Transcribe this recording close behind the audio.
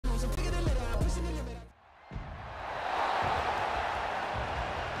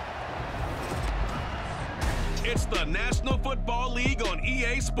It's the National Football League on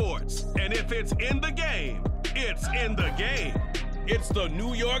EA Sports. And if it's in the game, it's in the game. It's the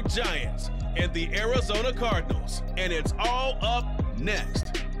New York Giants and the Arizona Cardinals. And it's all up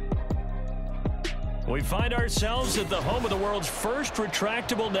next. We find ourselves at the home of the world's first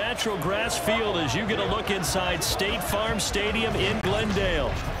retractable natural grass field as you get a look inside State Farm Stadium in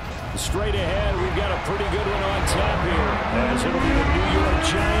Glendale. Straight ahead, we've got a pretty good one on tap here, as it'll be the New York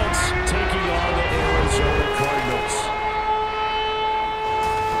Giants taking on the Arizona Cardinals.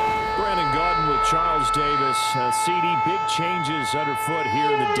 Brandon Gaudin with Charles Davis. CD, big changes underfoot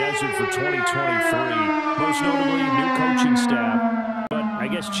here in the desert for 2023. Most notably, new coaching staff. But I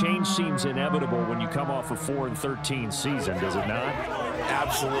guess change seems inevitable when you come off a 4-13 season, does it not?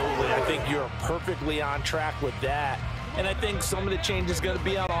 Absolutely. I think you're perfectly on track with that. And I think some of the change is going to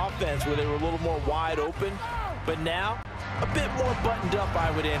be on offense where they were a little more wide open. But now, a bit more buttoned up, I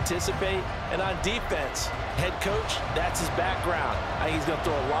would anticipate. And on defense, head coach, that's his background. I think he's going to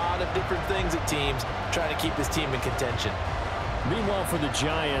throw a lot of different things at teams, trying to keep his team in contention. Meanwhile, for the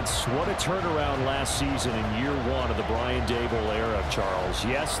Giants, what a turnaround last season in year one of the Brian Daboll era, Charles.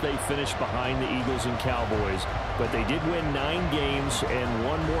 Yes, they finished behind the Eagles and Cowboys, but they did win 9 games and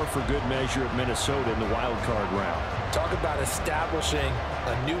one more for good measure at Minnesota in the wild card round. Talk about establishing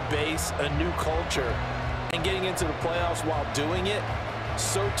a new base, a new culture, and getting into the playoffs while doing it.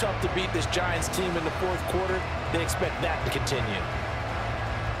 So tough to beat this Giants team in the fourth quarter. They expect that to continue.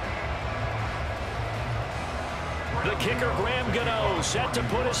 The kicker, Graham Gano, set to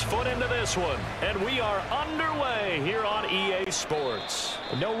put his foot into this one. And we are underway here on EA Sports.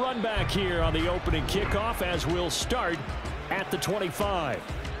 No run back here on the opening kickoff as we'll start at the 25.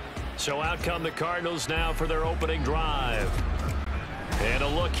 So out come the Cardinals now for their opening drive. And a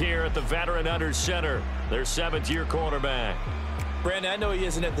look here at the veteran under center, their 7th-year quarterback. Brandon, I know he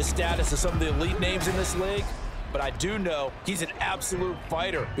isn't at the status of some of the elite names in this league, but I do know he's an absolute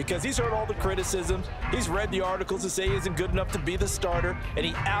fighter because he's heard all the criticisms. He's read the articles that say he isn't good enough to be the starter, and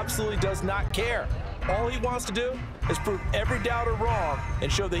he absolutely does not care. All he wants to do is prove every doubter wrong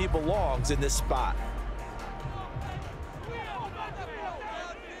and show that he belongs in this spot.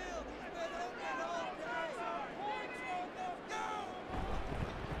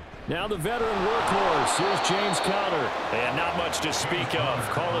 Now the veteran workhorse, here's James Conner. And not much to speak of.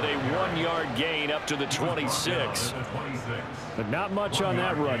 Call it a 1-yard gain up to the 26. But not much on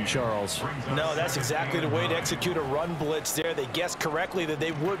that run, Charles. No, that's exactly the way to execute a run blitz there. They guessed correctly that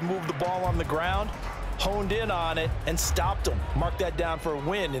they would move the ball on the ground, honed in on it, and stopped them. Mark that down for a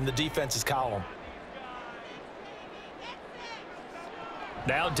win in the defense's column.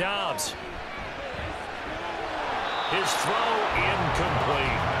 Now Dobbs. His throw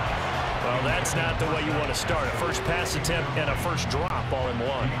incomplete. Well, that's not the way you want to start. A first pass attempt and a first drop all in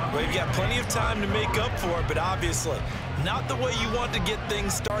one. Well, you've got plenty of time to make up for it, but obviously not the way you want to get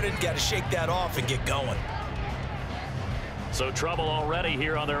things started. Got to shake that off and get going. So trouble already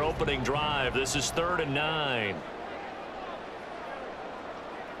here on their opening drive. This is 3rd and 9.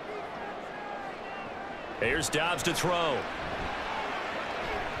 Here's Dobbs to throw.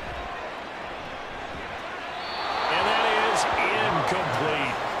 And that is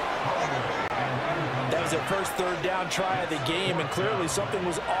incomplete. That was their first 3rd down try of the game, and clearly something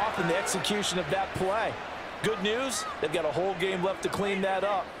was off in the execution of that play. Good news, they've got a whole game left to clean that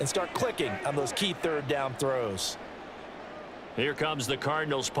up and start clicking on those key 3rd down throws. Here comes the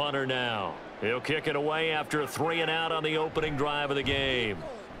Cardinals punter now. He'll kick it away after a 3-and-out on the opening drive of the game.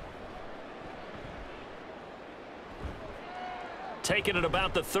 Taking it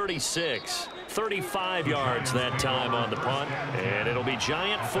about the 36. 35 yards that time on the punt. And it'll be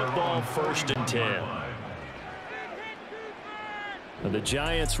Giant football, 1st and 10. And the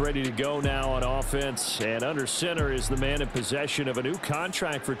Giants ready to go now on offense. And under center is the man in possession of a new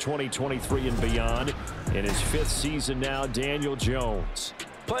contract for 2023 and beyond. In his 5th season now, Daniel Jones.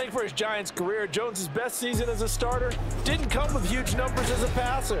 Playing for his Giants career, Jones' best season as a starter didn't come with huge numbers as a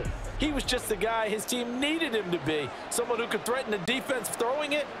passer. He was just the guy his team needed him to be, someone who could threaten the defense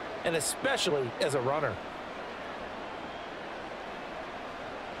throwing it, and especially as a runner.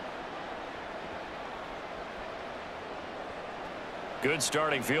 Good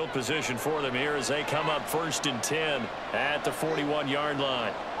starting field position for them here as they come up 1st and 10 at the 41-yard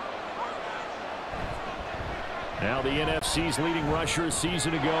line. Now the NFC's leading rusher a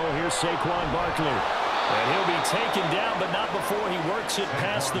season ago. Here's Saquon Barkley. And he'll be taken down, but not before he works it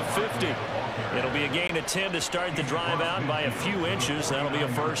past the 50. It'll be a gain of 10 to start the drive out by a few inches. That'll be a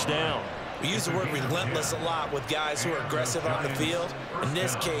 1st down. We use the word relentless a lot with guys who are aggressive on the field. In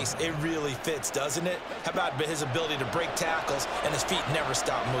this case, it really fits, doesn't it? How about his ability to break tackles and his feet never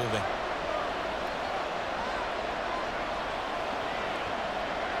stop moving?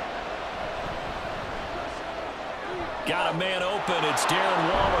 It's Darren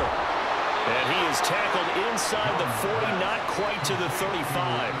Waller. And he is tackled inside the 40, not quite to the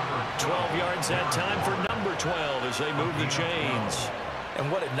 35. 12 yards that time for number 12 as they move the chains.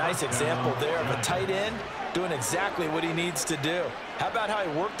 And what a nice example there of a tight end doing exactly what he needs to do. How about how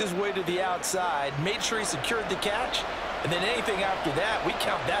he worked his way to the outside, made sure he secured the catch, and then anything after that, we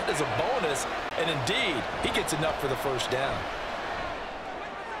count that as a bonus. And indeed, he gets enough for the first down.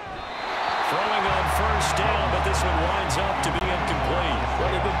 Throwing on first down, but this one winds up to be incomplete. Well,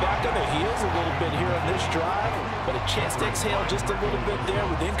 they've been back on their heels a little bit here on this drive, but a chance to exhale just a little bit there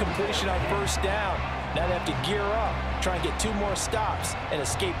with incompletion on first down. Now they have to gear up, try and get 2 more stops, and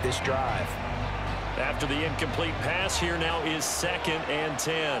escape this drive. After the incomplete pass, here now is 2nd and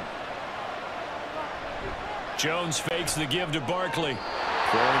 10. Jones fakes the give to Barkley.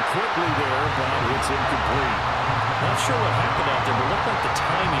 Throwing quickly there, but it's incomplete. Not sure what happened out there, but looked like the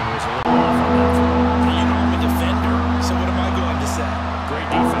timing was a little off on that throw. You know, I'm a defender, so what am I going to say? Great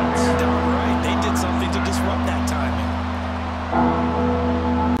defense. Darn right. They did something to disrupt that timing.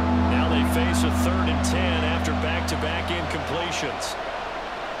 Now they face a 3rd and 10 after back-to-back incompletions.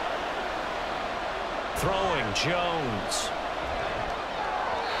 Throwing, Jones.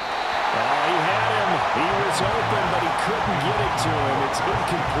 He had him. He was open, but he couldn't get it to him. It's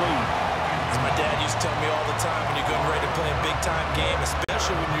incomplete. As my dad used to tell me all the time, when you're getting ready to play a big-time game,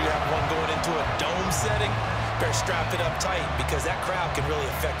 especially when you have one going into a dome setting, better strap it up tight because that crowd can really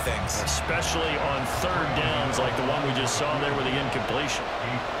affect things. Especially on 3rd downs like the one we just saw there with the incompletion.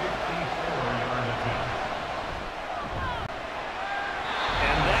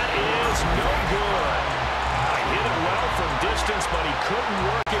 And that is no good. Hit it well from distance, but he couldn't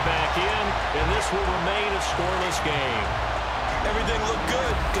work it back in, and this will remain a scoreless game. Everything looked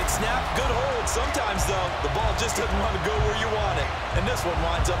good. Good snap, good hold. Sometimes, though, the ball just doesn't want to go where you want it, and this one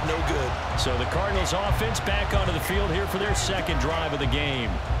winds up no good. So the Cardinals offense back onto the field here for their 2nd drive of the game.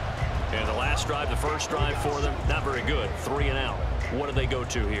 And the last drive, the first drive for them, not very good. 3 and out. What do they go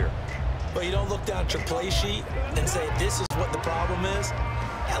to here? But you don't look down at your play sheet and say, this is what the problem is.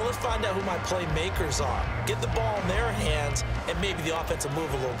 Yeah, let's find out who my playmakers are. Get the ball in their hands, and maybe the offense will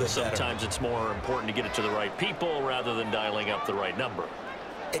move a little bit better. Sometimes it's more important to get it to the right people rather than dialing up the right number.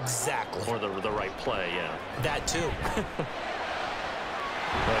 Exactly. Or the right play, yeah. That, too.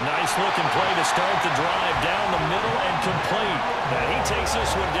 A nice-looking play to start the drive down the middle and complete. And he takes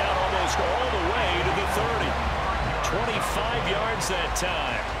this one down almost all the way to the 30. 25 yards that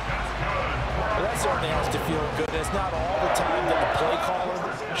time. Well, that certainly has to feel good. It's not all the time that the play caller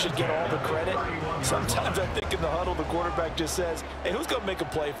should get all the credit. Sometimes I think in the huddle, the quarterback just says, hey, who's going to make a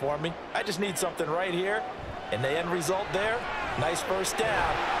play for me? I just need something right here. And the end result there, nice first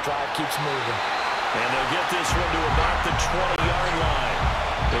down. Drive keeps moving. And they'll get this one to about the 20-yard line.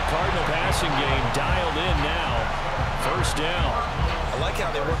 The Cardinal passing game dialed in now. First down. I like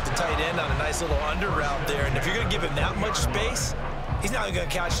how they work the tight end on a nice little under route there. And if you're going to give him that much space, he's not going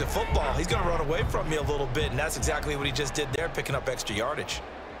to catch the football. He's going to run away from me a little bit, and that's exactly what he just did there, picking up extra yardage.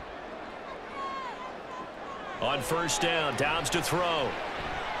 On first down, Downs to throw.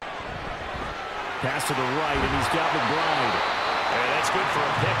 Pass to the right, and he's got McBride. And that's good for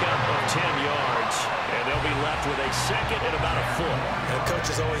a pickup of 10 yards. And they'll be left with a 2nd and about a 4. And the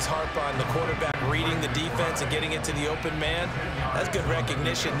coaches always harp on the quarterback reading the defense and getting it to the open man. That's good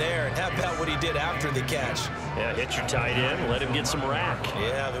recognition there. And how about what he did after the catch? Yeah, hit your tight end, let him get some rack.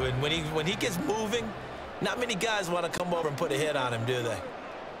 Yeah, when he gets moving, not many guys want to come over and put a hit on him, do they?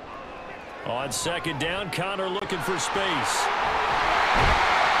 On 2nd down, Connor looking for space.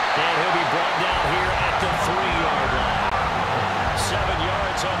 And he'll be brought down here at the 3-yard line. 7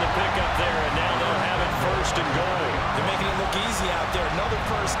 yards on the pickup there, and now they'll have it 1st and goal. They're making it look easy out there. Another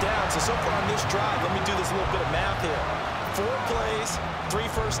first down. So far on this drive, let me do this little bit of math here. 4 plays, 3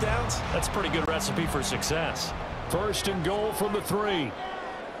 first downs. That's a pretty good recipe for success. 1st and goal from the 3.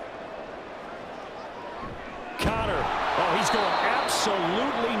 Connor. Oh, he's going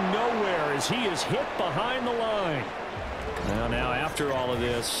absolutely nowhere as he is hit behind the line. Now after all of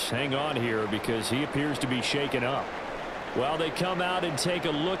this, hang on here because he appears to be shaken up. While they come out and take a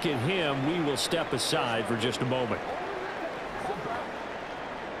look at him, we will step aside for just a moment.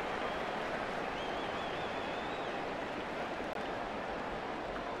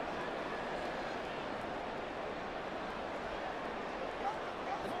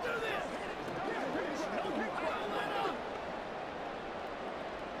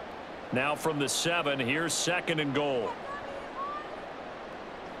 Now from the 7, here's 2nd and goal.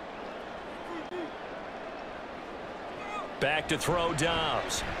 Back to throw,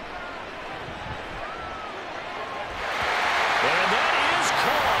 Dobbs. And that is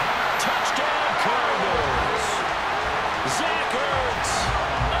caught. Touchdown, Cardinals. Zach Ertz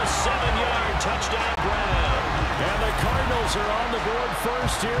Cardinals are on the board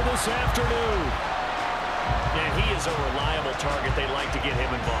first here this afternoon. And he is a reliable target. They like to get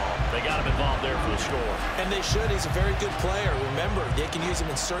him involved. They got him involved there for the score. And they should. He's a very good player. Remember, they can use him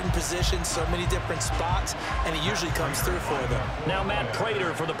in certain positions, so many different spots, and he usually comes through for them. Now Matt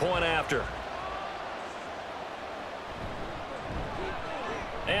Prater for the point after.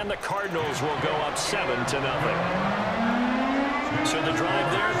 And the Cardinals will go up 7-0. So the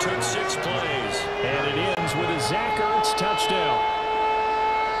drive there took 6 plays. And it ends with a Zach Ertz touchdown.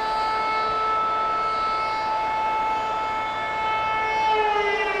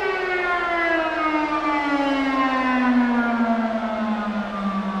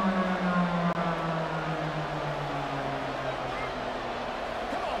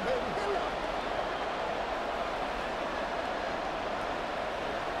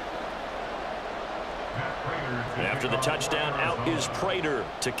 After the touchdown, out is Prater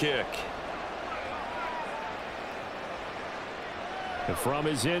to kick. And from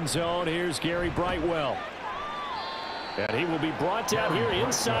his end zone, here's Gary Brightwell. And he will be brought down here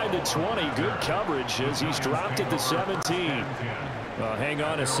inside the 20. Good coverage as he's dropped at the 17. Well, hang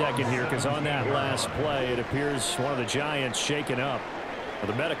on a second here, because on that last play, it appears one of the Giants shaken up.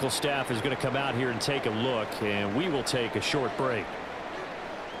 Well, the medical staff is going to come out here and take a look, and we will take a short break.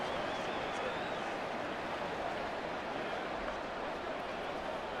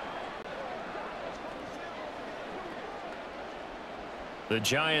 The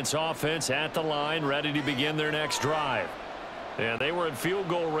Giants offense at the line, ready to begin their next drive. And they were in field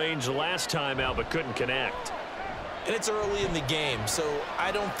goal range last time out, but couldn't connect. And it's early in the game, so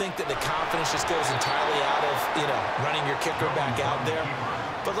I don't think that the confidence just goes entirely out of, running your kicker back out there.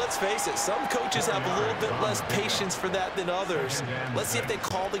 But let's face it, some coaches have a little bit less patience for that than others. Let's see if they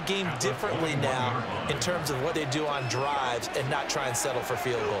call the game differently now in terms of what they do on drives and not try and settle for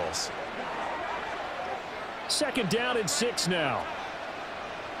field goals. 2nd down and 6 now.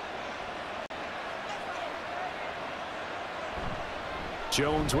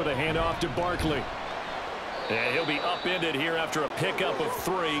 Jones with a handoff to Barkley. And he'll be upended here after a pickup of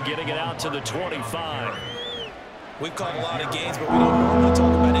 3, getting it out to the 25. We've called a lot of games, but we don't normally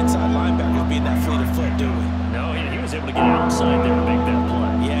talk about inside linebackers being that fleet of foot, do we? No, he was able to get outside there and make that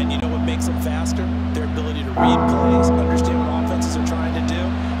play. Yeah, and you know what makes them faster? Their ability to read plays, understand what offenses are trying to do,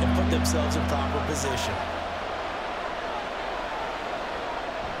 and put themselves in proper position.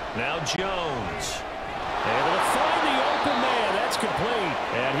 Now Jones. Able to find the open man. That's complete.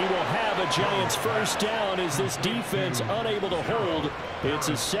 And he will have a Giants first down as this defense unable to hold. It's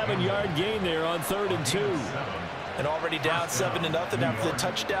a 7-yard gain there on 3rd and 2. And already down 7-0 after the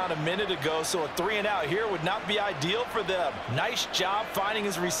touchdown a minute ago, so a 3-and-out here would not be ideal for them. Nice job finding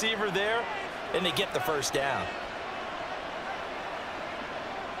his receiver there, and they get the first down.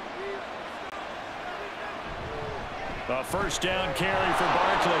 A first down carry for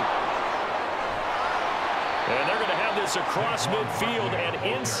Barkley. And they're going to have this across midfield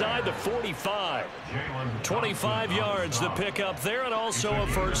and inside the 45. 25 yards the pickup there, and also a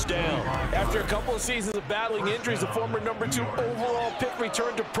first down. After a couple of seasons of battling injuries, the former #2 overall pick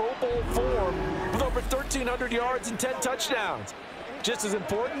returned to Pro Bowl form with over 1,300 yards and 10 touchdowns. Just as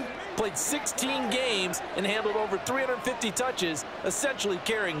important, played 16 games and handled over 350 touches, essentially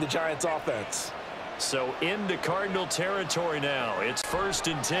carrying the Giants offense. So into Cardinal territory now. It's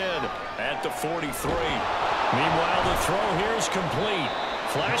 1st and 10 at the 43. Meanwhile, the throw here is complete.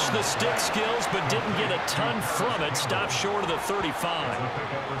 Flashed the stick skills, but didn't get a ton from it. Stopped short of the 35.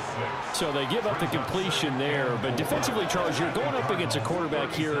 So they give up the completion there. But defensively, Charles, you're going up against a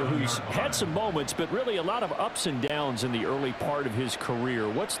quarterback here who's had some moments, but really a lot of ups and downs in the early part of his career.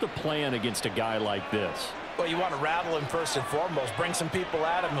 What's the plan against a guy like this? Well, you want to rattle him first and foremost. Bring some people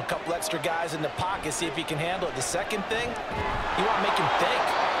at him, a couple extra guys in the pocket, see if he can handle it. The second thing, you want to make him think.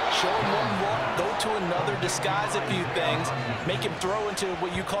 Show him one look, go to another, disguise a few things, make him throw into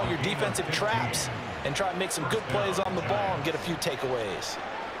what you call your defensive traps, and try and make some good plays on the ball and get a few takeaways.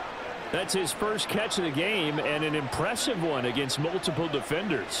 That's his first catch of the game, and an impressive one against multiple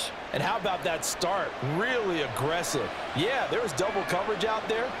defenders. And how about that start? Really aggressive. Yeah, there was double coverage out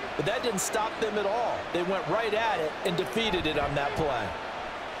there, but that didn't stop them at all. They went right at it and defeated it on that play.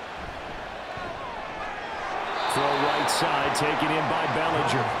 Throw right side, taken in by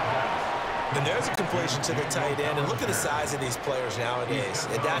Bellinger. And there's a completion to the tight end. And look at the size of these players nowadays.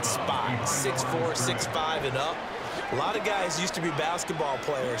 At that spot, 6'4", 6'5", and up. A lot of guys used to be basketball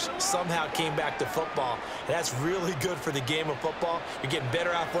players, somehow came back to football. And that's really good for the game of football. You're getting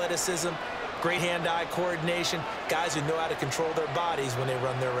better athleticism, great hand-eye coordination, guys who know how to control their bodies when they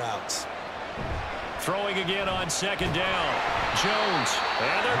run their routes. Throwing again on second down. Jones,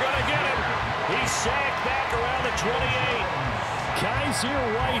 and they're going to get him. He's sacked back around the 28. Kaiser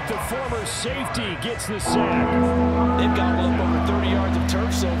White, the former safety, gets the sack. They've got up over 30 yards of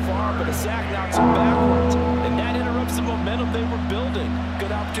turf so far, but a sack knocks them backwards, and that interrupts the momentum they were building.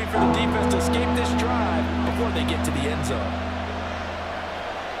 Good opportunity for the defense to escape this drive before they get to the end zone.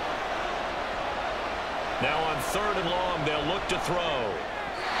 Now on 3rd and long, they'll look to throw.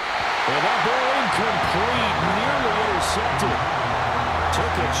 And that ball incomplete, nearly intercepted.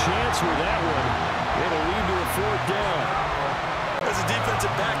 Took a chance with that one. It'll lead to a 4th down. As a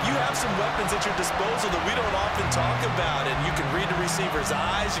defensive back, you have some weapons at your disposal that we don't often talk about. And you can read the receiver's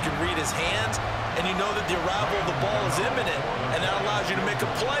eyes, you can read his hands, and you know that the arrival of the ball is imminent, and that allows you to make a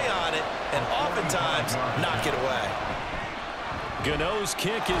play on it and oftentimes knock it away. Gano's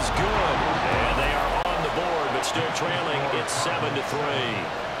kick is good, and they are on the board, but still trailing. It's 7-3.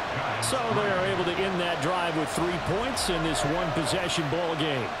 So they are able to end that drive with 3 points in this one-possession ball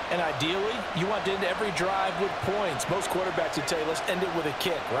game. And ideally, you want to end every drive with points. Most quarterbacks would tell you, let's end it with a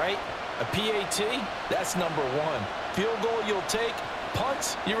kick, right? A PAT, that's number 1. Field goal you'll take.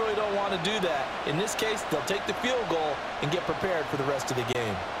 Punts, you really don't want to do that. In this case, they'll take the field goal and get prepared for the rest of the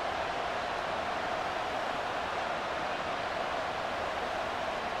game.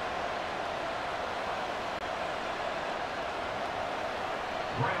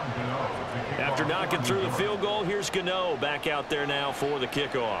 After knocking through the field goal, here's Gano back out there now for the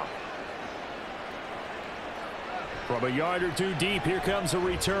kickoff. From a yard or 2 deep, here comes a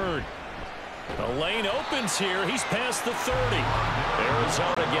return. The lane opens here. He's past the 30.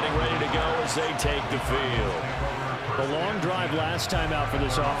 Arizona getting ready to go as they take the field. A long drive last time out for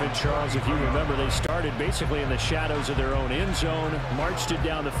this offense, Charles. If you remember, they started basically in the shadows of their own end zone, marched it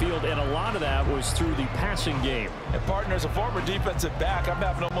down the field, and a lot of that was through the passing game. And partner, as a former defensive back, I'm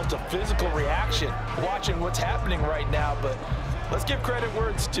having almost a physical reaction watching what's happening right now. But let's give credit where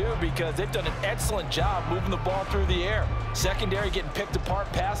it's due, because they've done an excellent job moving the ball through the air. Secondary getting picked apart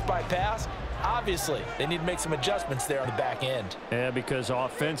pass by pass. Obviously, they need to make some adjustments there on the back end. Yeah, because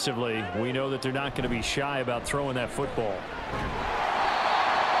offensively, we know that they're not going to be shy about throwing that football.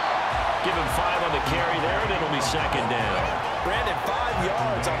 Give him 5 on the carry there, and it'll be 2nd down. Brandon, 5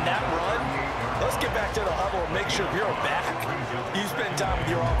 yards on that run. Let's get back to the huddle and make sure you're back. You spend time with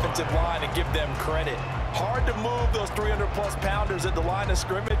your offensive line and give them credit. Hard to move those 300-plus pounders at the line of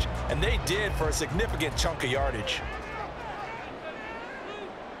scrimmage, and they did for a significant chunk of yardage.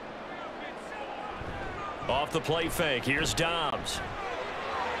 Off the play fake, here's Dobbs.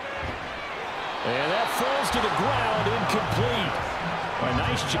 And that falls to the ground, incomplete. A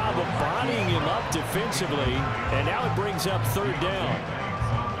nice job of bodying him up defensively, and now it brings up 3rd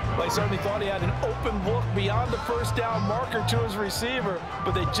down. They certainly thought he had an open look beyond the 1st down marker to his receiver,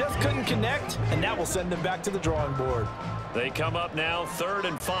 but they just couldn't connect, and that will send them back to the drawing board. They come up now 3rd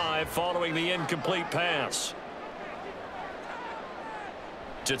and 5 following the incomplete pass.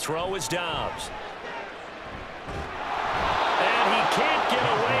 To throw is Dobbs. And he can't get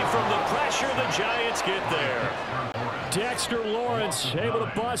away from the pressure. The Giants get there. Dexter Lawrence able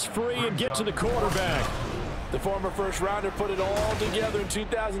to bust free and get to the quarterback. The former first-rounder put it all together in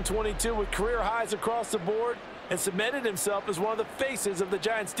 2022 with career highs across the board and cemented himself as one of the faces of the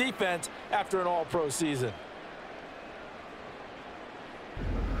Giants defense after an all-pro season.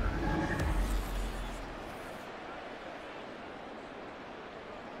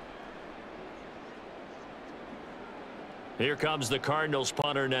 Here comes the Cardinals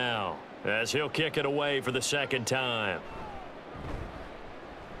punter now, as he'll kick it away for the 2nd time.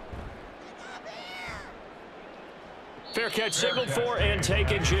 Fair catch signaled for and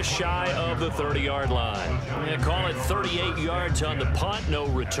taken just shy of the 30-yard line. Call it 38 yards on the punt, no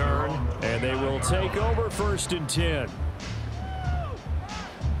return. And they will take over 1st and 10.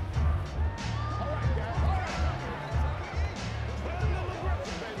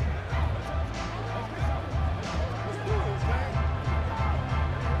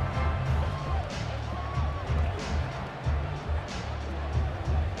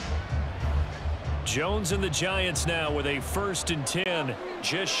 Jones and the Giants now with a 1st and 10,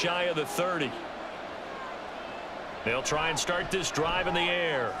 just shy of the 30. They'll try and start this drive in the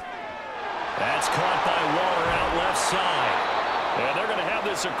air. That's caught by Waller out left side. And they're going to have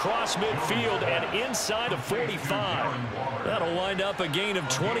this across midfield and inside of 45. That'll wind up a gain of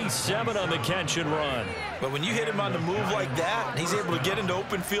 27 on the catch and run. But when you hit him on the move like that, and he's able to get into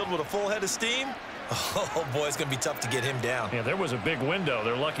open field with a full head of steam, oh boy, it's going to be tough to get him down. Yeah, there was a big window.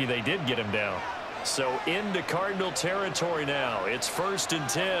 They're lucky they did get him down. So into Cardinal territory now. It's 1st and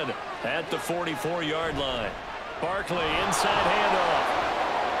 10 at the 44-yard line. Barkley inside handoff.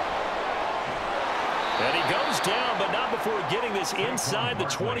 And he goes down, but not before getting this inside the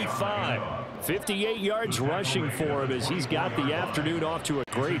 25. 58 yards rushing for him as he's got the afternoon off to a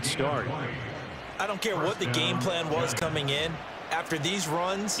great start. I don't care what the game plan was coming in. After these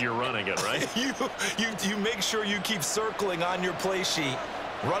runs, you're running it, right? you make sure you keep circling on your play sheet,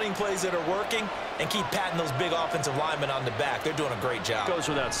 running plays that are working, and keep patting those big offensive linemen on the back. They're doing a great job. Goes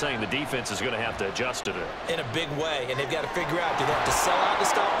without saying the defense is going to have to adjust to it. In a big way, and they've got to figure out, do they have to sell out to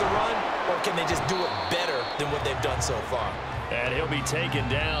stop the run, or can they just do it better than what they've done so far? And he'll be taken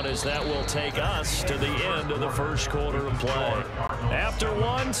down as that will take us to the end of the first quarter of play. After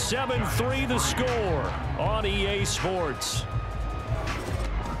one, 7-3 the score on EA Sports.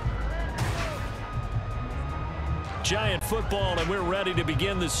 Giant football, and we're ready to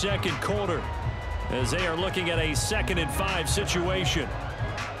begin the second quarter as they are looking at a 2nd and 5 situation.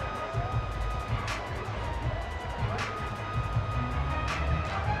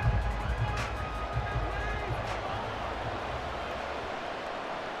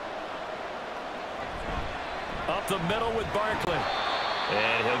 Up the middle with Barkley.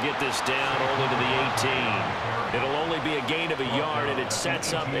 And he'll get this down only to the 18. It'll only be a gain of a yard, and it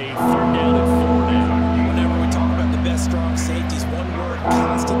sets up a 3rd down and 4 now. Whenever we talk about the best strong safeties, one word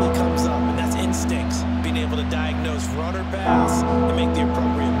constantly comes up, and that's instincts. Being able to diagnose run or pass and make the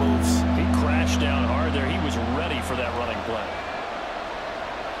appropriate moves. He crashed down hard there. He was ready for that running play.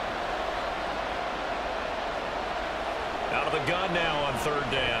 Out of the gun now on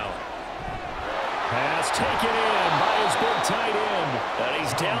 3rd down. Pass taken in by his big tight end. And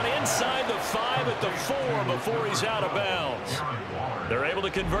he's down inside the 5 at the 4 before he's out of bounds. They're able to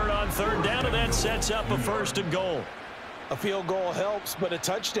convert on 3rd down, and that sets up a 1st and goal. A field goal helps, but a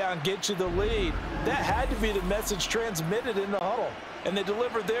touchdown gets you the lead. That had to be the message transmitted in the huddle. And they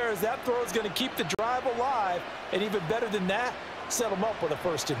delivered there as that throw is going to keep the drive alive. And even better than that, set them up with a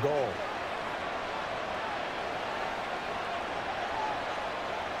 1st and goal.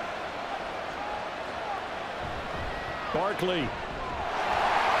 Barkley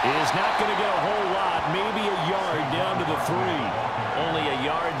is not going to get a whole lot, maybe a yard down to the 3. Only a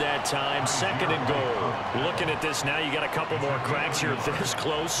yard that time, 2nd and goal. Looking at this now, you got a couple more cracks here this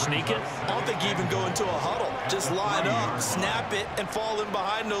close, sneak it. I don't think you even go into a huddle. Just line up, snap it, and fall in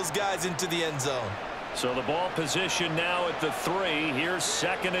behind those guys into the end zone. So the ball position now at the 3. Here's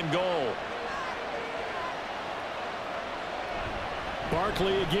 2nd and goal.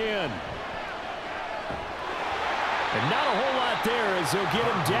 Barkley again. And not a whole lot there as they'll get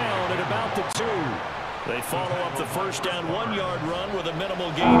him down at about the 2. They follow up the 1st down 1-yard run with a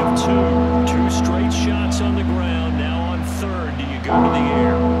minimal gain of 2. 2 straight shots on the ground. Now on 3rd, do you go to the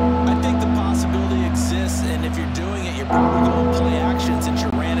air? I think the possibility exists, and if you're doing it, you're probably going play action since you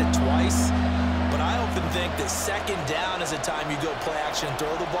ran it twice. But I often think that 2nd down is a time you go play action and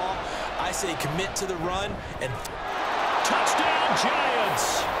throw the ball. I say commit to the run and touchdown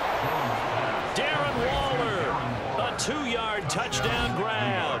Giants. Darren Waller. 2-yard touchdown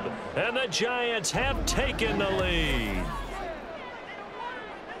grab, and the Giants have taken the lead.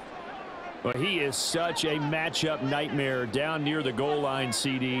 Well, he is such a matchup nightmare down near the goal line,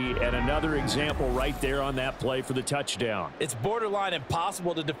 CD, and another example right there on that play for the touchdown. It's borderline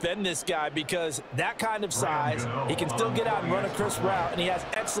impossible to defend this guy because that kind of size, he can still get out and run a crisp route, and he has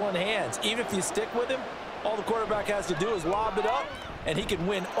excellent hands. Even if you stick with him, all the quarterback has to do is lob it up, and he can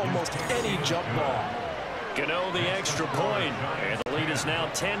win almost any jump ball. Gano the extra point, and the lead is now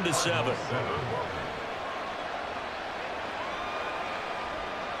 10-7.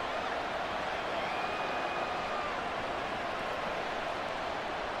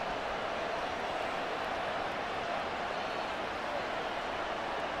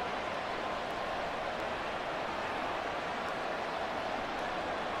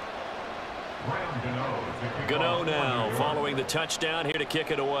 Gano now following the touchdown, here to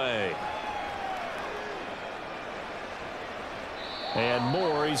kick it away. And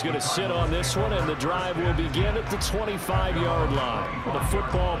Moore, he's going to sit on this one, and the drive will begin at the 25-yard line. The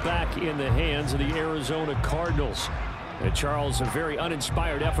football back in the hands of the Arizona Cardinals. And Charles, a very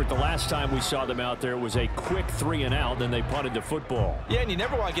uninspired effort. The last time we saw them out there was a quick 3-and-out, then they punted the football. Yeah, and you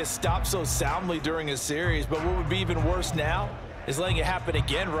never want to get stopped so soundly during a series, but what would be even worse now is letting it happen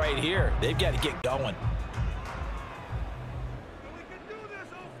again right here. They've got to get going.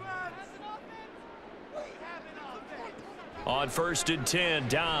 On 1st and 10,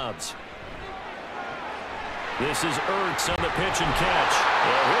 Dobbs. This is Ertz on the pitch and catch.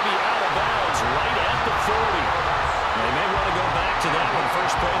 And he'll be out of bounds right at the 40. They may want to go back to that one.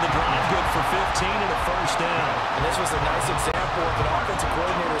 First play of the drive, good for 15 and a 1st down. And this was a nice example of an offensive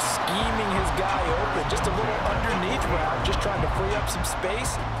coordinator scheming his guy open. Just a little underneath route, just trying to free up some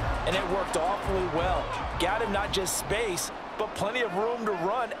space. and it worked awfully well. Got him not just space, but plenty of room to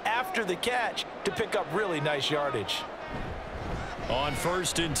run after the catch to pick up really nice yardage. On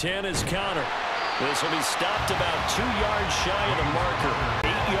 1st and 10 is Connor. This will be stopped about 2 yards shy of the marker.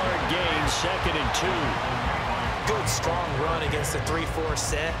 8-yard gain, 2nd and 2. Good, strong run against the 3-4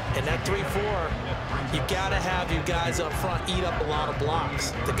 set. And that 3-4, you've got to have you guys up front eat up a lot of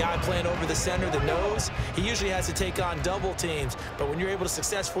blocks. The guy playing over the center, the nose, he usually has to take on double teams. But when you're able to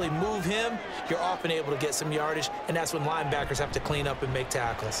successfully move him, you're often able to get some yardage, and that's when linebackers have to clean up and make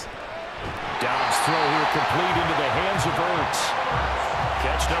tackles. Dobbs throw here complete into the hands of Ertz.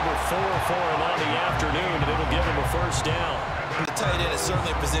 Catch number 4 for him on the afternoon, and it'll give him a 1st down. The tight end is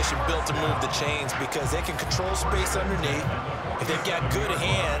certainly a position built to move the chains because they can control space underneath. If they've got good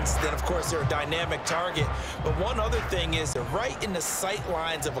hands, then of course they're a dynamic target. But one other thing is they're right in the sight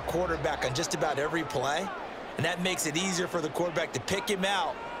lines of a quarterback on just about every play, and that makes it easier for the quarterback to pick him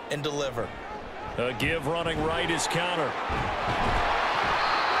out and deliver. A give running right is Connor.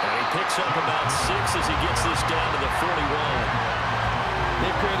 And he picks up about 6 as he gets this down to the 41.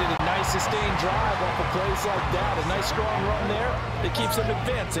 They've created a nice sustained drive off of plays like that. A nice strong run there that keeps them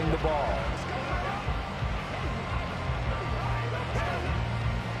advancing the ball.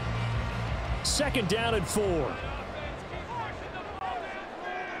 Second down and 4.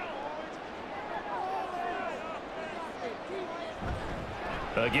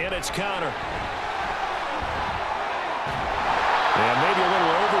 Again, it's Connor. And maybe a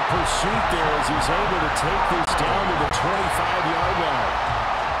little over pursuit there as he's able to take this down to the 25-yard line.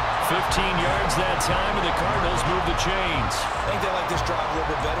 15 yards that time, and the Cardinals move the chains. I think they like this drive a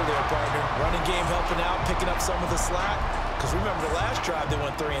little bit better there, partner. Running game helping out, picking up some of the slack. Because remember, the last drive, they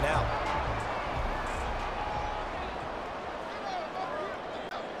went 3 and out.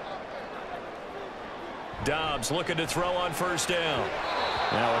 Dobbs looking to throw on 1st down.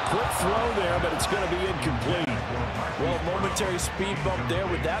 Now a quick throw there, but it's going to be incomplete. Well, momentary speed bump there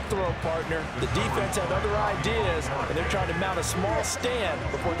with that throw, partner. The defense had other ideas, and they're trying to mount a small stand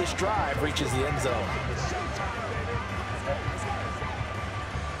before this drive reaches the end zone.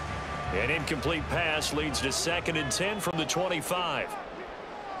 An incomplete pass leads to 2nd and 10 from the 25.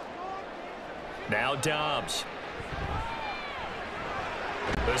 Now Dobbs.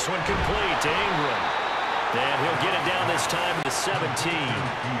 This one complete to Ingram. And he'll get it down this time to the 17.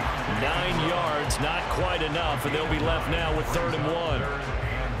 9 yards, not quite enough, and they'll be left now with 3rd and 1.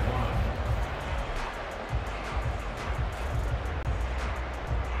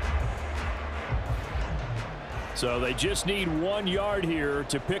 So they just need 1 yard here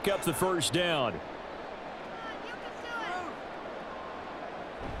to pick up the 1st down.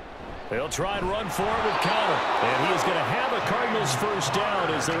 They'll try and run for it with Connor. And he is going to have a Cardinals 1st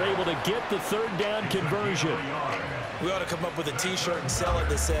down as they're able to get the 3rd down conversion. We ought to come up with a T-shirt and sell it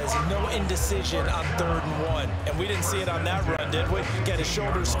that says, no indecision on 3rd and 1. And we didn't see it on that run, did we? Got his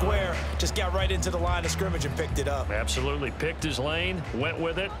shoulder square, just got right into the line of scrimmage and picked it up. Absolutely. Picked his lane, went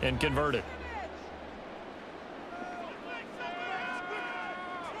with it, and converted.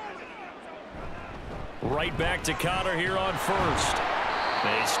 Right back to Connor here on 1st.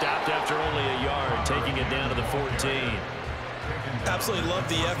 They stopped after only a yard, taking it down to the 14. Absolutely love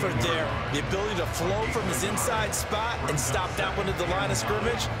the effort there. The ability to flow from his inside spot and stop that one at the line of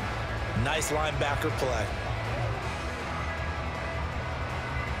scrimmage. Nice linebacker play.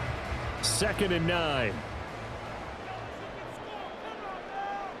 2nd and 9.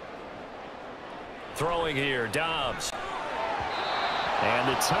 Throwing here, Dobbs.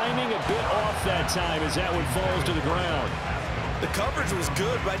 And the timing a bit off that time as that one falls to the ground. The coverage was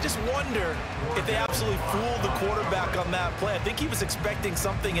good, but I just wonder if they absolutely fooled the quarterback on that play. I think he was expecting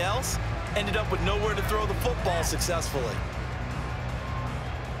something else, ended up with nowhere to throw the football successfully.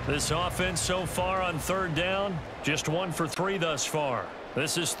 This offense so far on 3rd down, just 1 for 3 thus far.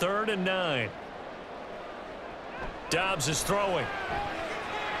 This is 3rd and 9. Dobbs is throwing.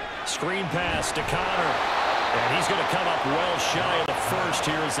 Screen pass to Connor. And he's going to come up well shy of the 1st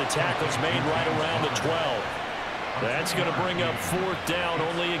here as the tackle's made right around the 12. That's going to bring up 4th down,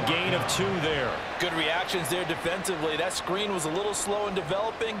 only a gain of 2 there. Good reactions there defensively. That screen was a little slow in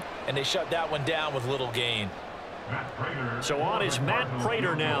developing, and they shut that one down with little gain. So on is Matt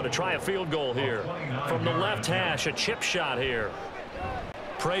Prater now to try a field goal here. From the left hash, a chip shot here.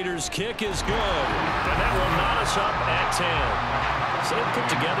 Prater's kick is good, and that will knot us up at 10. So they put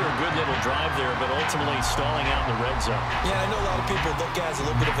together a good little drive there, but ultimately stalling out in the red zone. Yeah, I know a lot of people look at it as a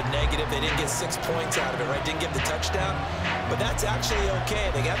little bit of a negative. They didn't get 6 points out of it, right? Didn't get the touchdown. But that's actually okay.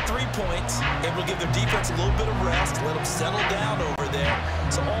 They got 3 points, able to give their defense a little bit of rest, let them settle down over there.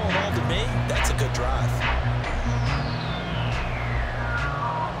 So all in all, to me, that's a good drive.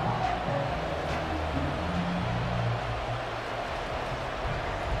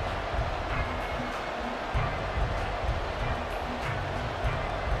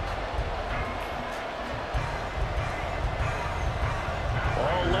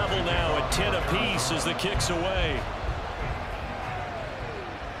 as the kick's away.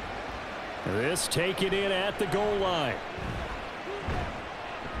 This taken in at the goal line.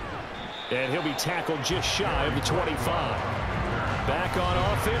 And he'll be tackled just shy of the 25. Back on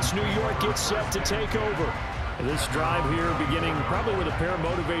offense, New York gets set to take over. This drive here beginning probably with a pair of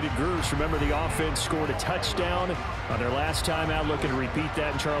motivated groups. Remember, the offense scored a touchdown on their last time out, looking to repeat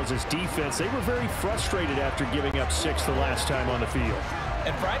that in Charles's defense. They were very frustrated after giving up 6 the last time on the field.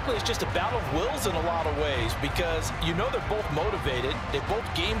 And frankly, it's just a battle of wills in a lot of ways because you know they're both motivated. They both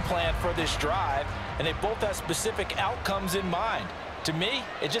game plan for this drive, and they both have specific outcomes in mind. To me,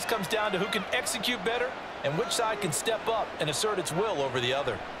 it just comes down to who can execute better and which side can step up and assert its will over the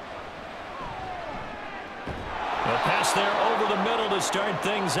other. A pass there over the middle to start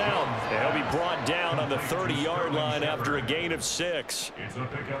things out. He'll be brought down on the 30-yard line after a gain of 6. It's a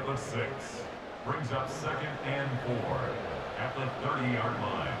pickup of 6. Brings up 2nd and 4 at the 30-yard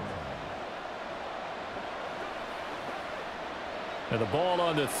line. And the ball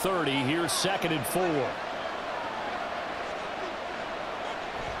on the 30. Here's 2nd and 4.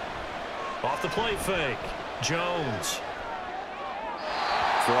 Off the play fake. Jones.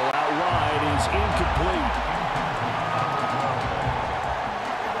 Throw out wide is incomplete.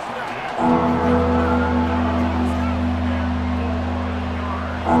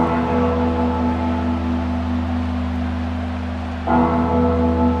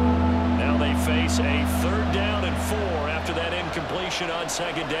 Now they face a 3rd down and 4 after that incompletion on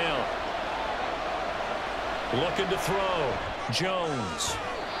 2nd down. Looking to throw. Jones.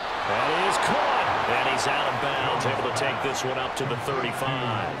 That is caught. And he's out of bounds, able to take this one up to the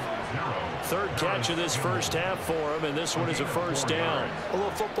 35. 3rd catch of this first half for him, and this one is a 1st down. A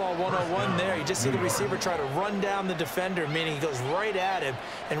little football 101 there. You just see the receiver try to run down the defender, meaning he goes right at him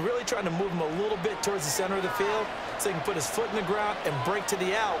and really trying to move him a little bit towards the center of the field so he can put his foot in the ground and break to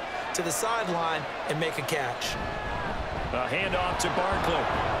the out, to the sideline, and make a catch. A handoff to Barkley.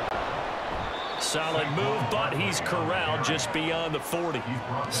 Solid move, but he's corralled just beyond the 40.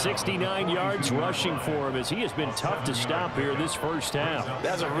 69 yards rushing for him as he has been tough to stop here this first half.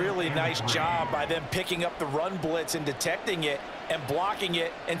 That's a really nice job by them picking up the run blitz and detecting it and blocking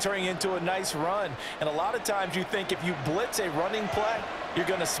it and turning it into a nice run. And a lot of times you think if you blitz a running play, you're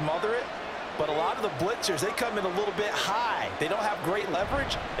going to smother it. But a lot of the blitzers, they come in a little bit high. They don't have great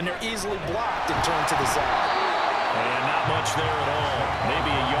leverage, and they're easily blocked and turned to the side. And not much there at all.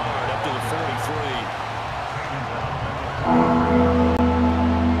 Maybe a yard up to the 43.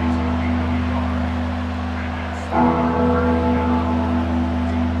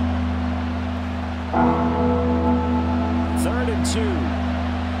 Third and 2.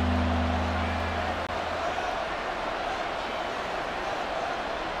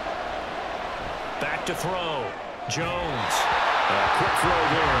 Back to throw. Jones. A quick throw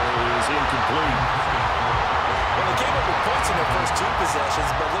there is incomplete. Well, they came up with points in their first 2 possessions,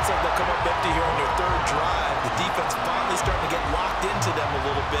 but it looks like they'll come up empty here on their 3rd drive. The defense finally starting to get locked into them a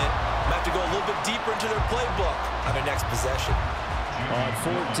little bit. Might have to go a little bit deeper into their playbook on their next possession. On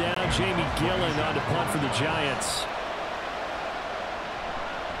 4th down, Jamie Gillen on to punt for the Giants.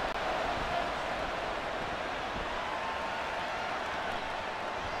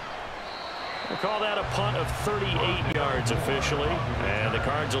 We'll call that a punt of 38 yards officially. And the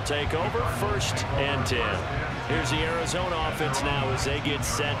Cards will take over 1st and 10. Here's the Arizona offense now as they get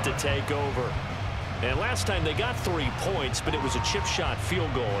set to take over. And last time they got 3 points, but it was a chip shot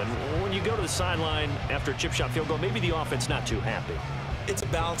field goal. And when you go to the sideline after a chip shot field goal, maybe the offense not too happy. It's a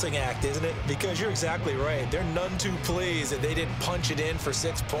balancing act, isn't it? Because you're exactly right. They're none too pleased that they didn't punch it in for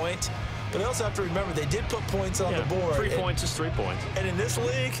 6 points. But they also have to remember they did put points on the board. 3 points is 3 points. And in this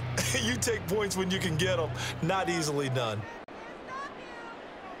league, you take points when you can get them. Not easily done.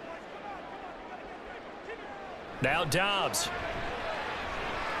 Now Dobbs.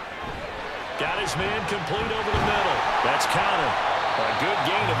 Got his man complete over the middle. That's counted. A good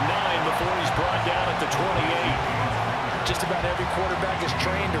gain of 9 before he's brought down at the 28. Just about every quarterback is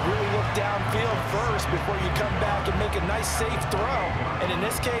trained to really look downfield first before you come back and make a nice, safe throw. And in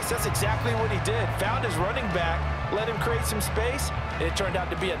this case, that's exactly what he did. Found his running back, let him create some space, and it turned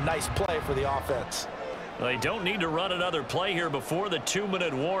out to be a nice play for the offense. They don't need to run another play here before the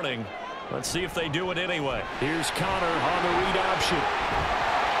 2-minute warning. Let's see if they do it anyway. Here's Connor on the read option.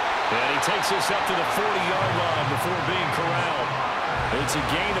 And he takes us up to the 40-yard line before being corralled. It's a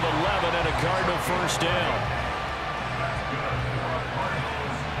gain of 11 and a Cardinal 1st down.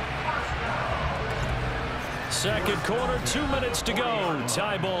 Second quarter, 2 minutes to go.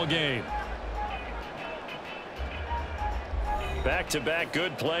 Tie ball game. Back-to-back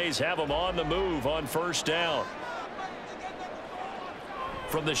good plays have them on the move on 1st down.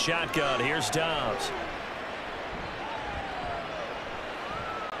 from the shotgun. Here's Dobbs.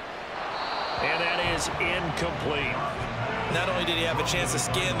 And that is incomplete. Not only did he have a chance to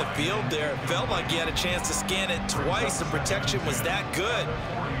scan the field there, it felt like he had a chance to scan it twice. The protection was that good.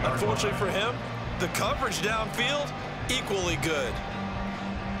 Unfortunately for him, the coverage downfield, equally good.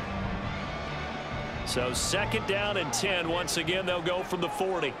 So 2nd down and 10. Once again, they'll go from the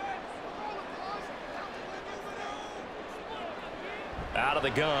 40. Out of the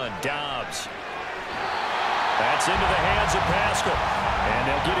gun, Dobbs. That's into the hands of Pascal. And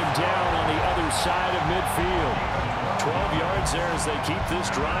they'll get him down on the other side of midfield. 12 yards there as they keep this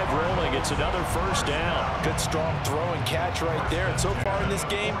drive rolling. It's another 1st down. Good strong throw and catch right there. And so far in this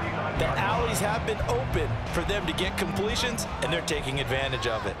game, the alleys have been open for them to get completions, and they're taking advantage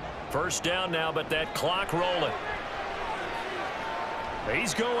of it. 1st down now, but that clock rolling.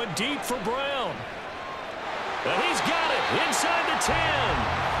 He's going deep for Brown. And he's got it inside the 10.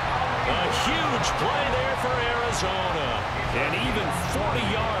 A huge play there for Arizona. And even 40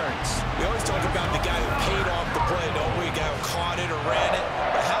 yards. We always talk about the guy who paid off the play, don't we? A guy who caught it or ran it.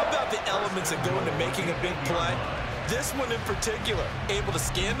 But how about the elements that go into making a big play? This one in particular, able to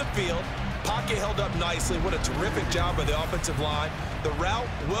scan the field. Pocket held up nicely. What a terrific job by the offensive line. The route,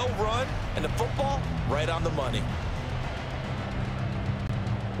 well run, and the football, right on the money.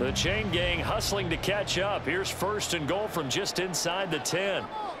 The chain gang hustling to catch up. Here's 1st and goal from just inside the 10.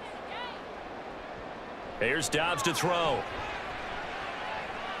 Here's Dobbs to throw.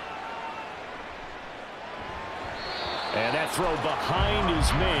 And that throw behind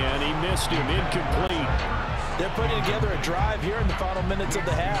his man. He missed him. Incomplete. They're putting together a drive here in the final minutes of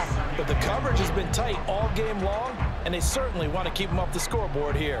the half. But the coverage has been tight all game long, and they certainly want to keep them off the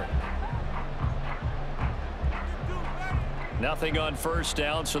scoreboard here. Nothing on 1st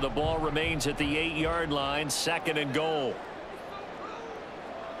down, so the ball remains at the 8-yard line. 2nd and goal.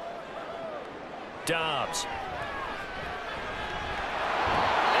 Dobbs.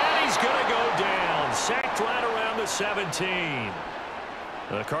 And he's going to go down. Sacked right around the 17.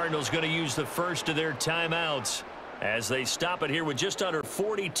 The Cardinals going to use the first of their timeouts as they stop it here with just under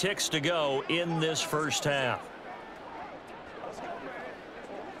 40 ticks to go in this 1st half.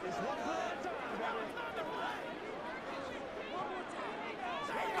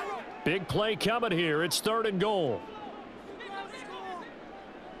 Big play coming here. It's 3rd and goal.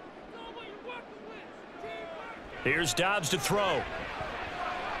 Here's Dobbs to throw.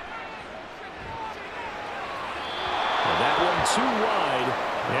 And that one too wide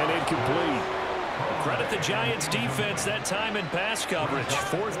and incomplete. Credit the Giants defense that time in pass coverage.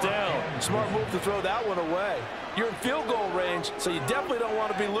 4th down. Smart move to throw that one away. You're in field goal range, so you definitely don't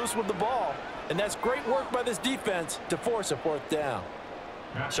want to be loose with the ball. And that's great work by this defense to force a 4th down.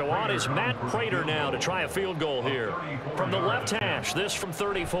 So on is Matt Prater now to try a field goal here. From the left hash, this from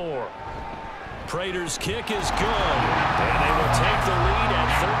 34. Prater's kick is good, and they will take the lead at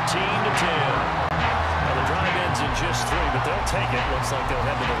 13-10. Now the drive ends in just 3, but they'll take it. Looks like they'll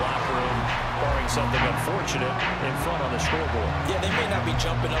head to the locker room, barring something unfortunate in front on the scoreboard. Yeah, they may not be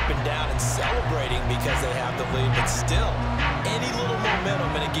jumping up and down and celebrating because they have the lead, but still, any little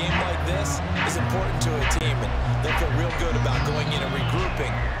momentum in a game like this is important to a team, and they'll feel real good about going in and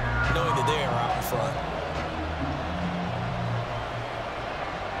regrouping, knowing that they are out in front.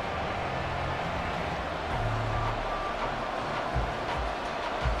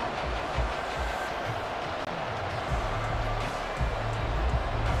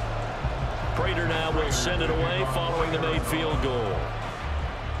 Prater now will send it away following the made field goal.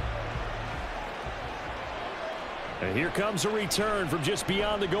 And here comes a return from just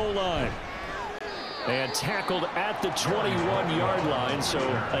beyond the goal line. And tackled at the 21-yard line, so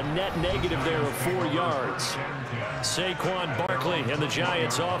a net negative there of 4 yards. Saquon Barkley and the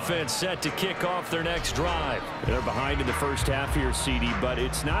Giants offense set to kick off their next drive. They're behind in the 1st half here, CD, but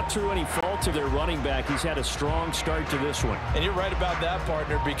it's not through any fault of their running back. He's had a strong start to this one. And you're right about that,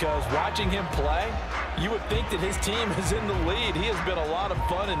 partner, because watching him play, you would think that his team is in the lead. He has been a lot of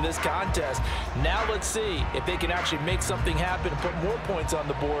fun in this contest. Now let's see if they can actually make something happen and put more points on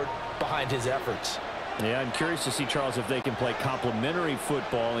the board behind his efforts. Yeah, I'm curious to see, Charles, if they can play complementary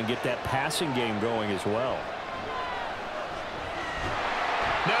football and get that passing game going as well.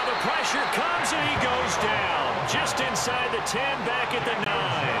 Now the pressure comes and he goes down. Just inside the 10, back at the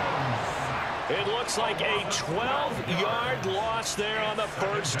 9. It looks like a 12-yard loss there on the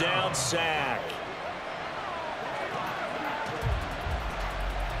 1st down sack.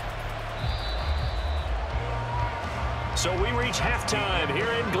 So we reach halftime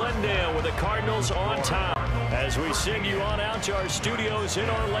here in Glendale with the Cardinals on top. As we send you on out to our studios in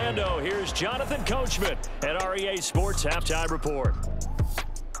Orlando, here's Jonathan Coachman at our EA Sports Halftime Report.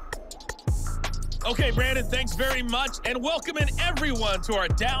 Okay, Brandon, thanks very much. And welcoming everyone to our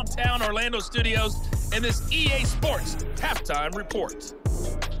downtown Orlando studios in this EA Sports Halftime Report.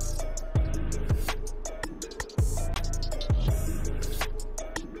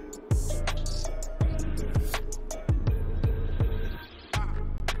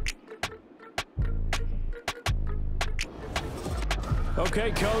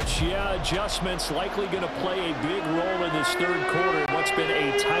 Okay, Coach, adjustments likely going to play a big role in this third quarter in what's been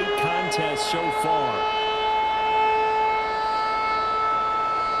a tight contest so far.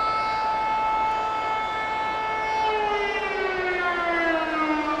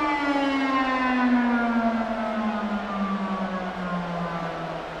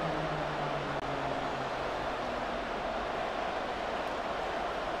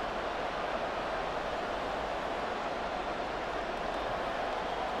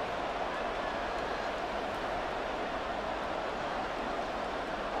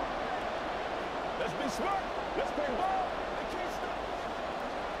 Let's be smart. Let's play ball. They can't stop.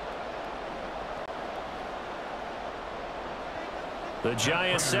 The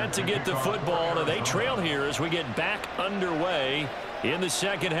Giants set to get the football, and they trail here as we get back underway in the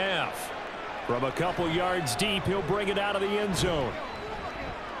second half. From a couple yards deep, he'll bring it out of the end zone.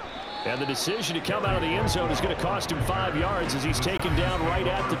 And the decision to come out of the end zone is going to cost him 5 yards as he's taken down right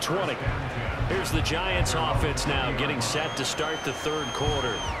at the 20. Here's the Giants offense now getting set to start the third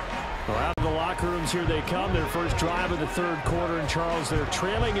quarter. Well, out of the locker rooms, here they come. Their first drive of the third quarter. And, Charles, they're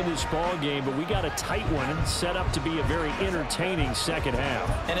trailing in this ball game, but we got a tight one set up to be a very entertaining second half.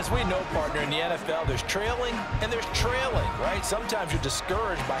 And as we know, partner, in the NFL, there's trailing and there's trailing, right? Sometimes you're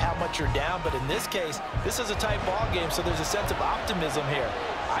discouraged by how much you're down, but in this case, this is a tight ball game, so there's a sense of optimism here.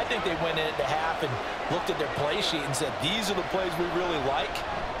 I think they went into half and looked at their play sheet and said, these are the plays we really like.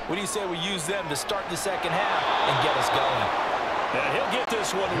 What do you say we use them to start the second half and get us going? And he'll get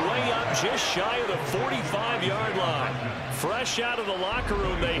this one way up just shy of the 45-yard line. Fresh out of the locker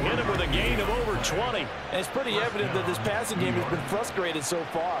room, they hit him with a gain of over 20. And it's pretty evident that this passing game has been frustrated so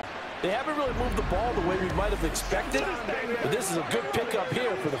far. They haven't really moved the ball the way we might have expected, but this is a good pickup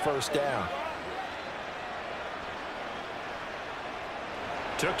here for the first down.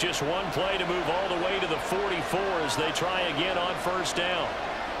 Took just one play to move all the way to the 44 as they try again on first down.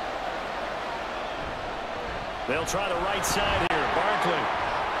 They'll try the right side here. Barkley.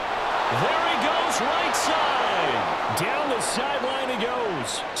 There he goes, right side. Down the sideline he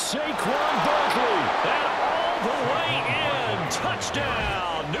goes. Saquon Barkley. And all the way in.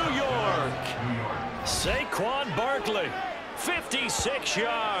 Touchdown, New York. Saquon Barkley. 56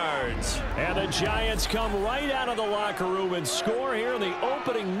 yards. And the Giants come right out of the locker room and score here in the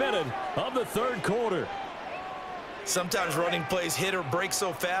opening minute of the third quarter. Sometimes running plays hit or break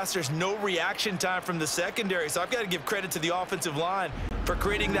so fast, there's no reaction time from the secondary. So I've got to give credit to the offensive line for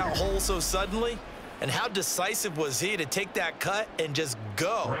creating that hole so suddenly. And how decisive was he to take that cut and just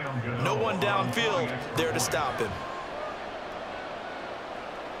go? No one downfield there to stop him.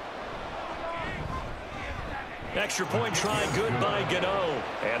 Extra point try good by Gano.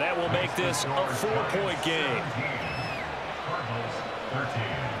 And that will make this a 4-point game. Cardinals 13.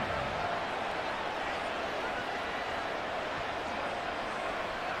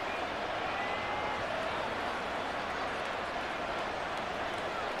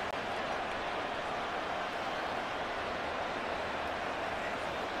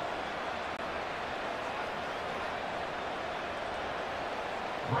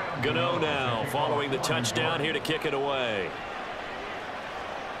 Gano now following the touchdown here to kick it away.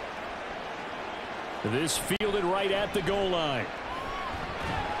 This fielded right at the goal line.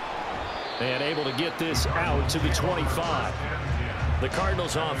 And able to get this out to the 25. The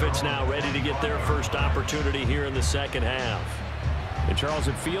Cardinals offense now ready to get their first opportunity here in the second half. And, Charles,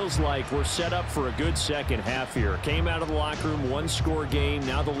 it feels like we're set up for a good second half here. Came out of the locker room, one-score game.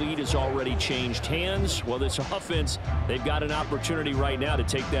 Now the lead has already changed hands. Well, this offense, they've got an opportunity right now to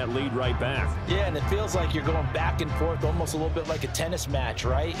take that lead right back. Yeah, and it feels like you're going back and forth, almost a little bit like a tennis match,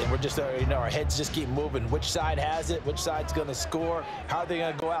 right? And we're just, our heads just keep moving. Which side has it? Which side's going to score? How are they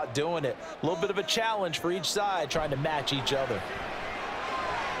going to go out doing it? A little bit of a challenge for each side, trying to match each other.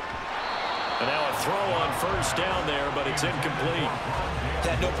 And now a throw on first down there, but it's incomplete.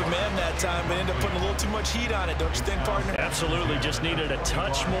 Had an open man that time, but ended up putting a little too much heat on it, don't you think, partner? Absolutely. Just needed a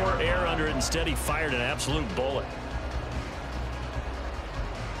touch more air under it. Instead, he fired an absolute bullet.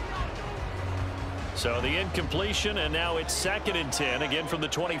 So the incompletion, and now it's 2nd and 10, again from the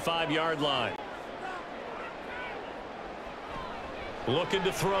 25-yard line. Looking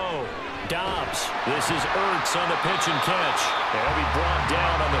to throw. Dobbs. This is Ertz on the pitch and catch. And he'll be brought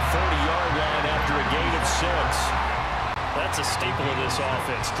down on the 30-yard line after a gain of 6. That's a staple of this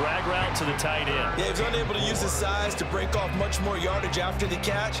offense. Drag route to the tight end. Yeah, he was unable to use his size to break off much more yardage after the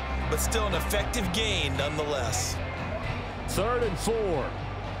catch, but still an effective gain nonetheless. 3rd and 4.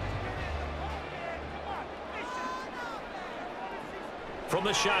 From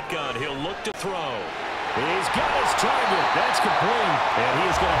the shotgun, he'll look to throw. He's got his target. That's complete. And he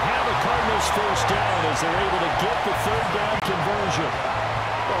is going to have the Cardinals first down as they're able to get the 3rd down conversion.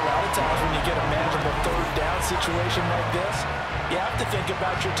 Well, a lot of times when you get a manageable 3rd down situation like this, you have to think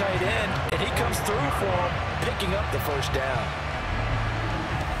about your tight end, and he comes through for him, picking up the 1st down.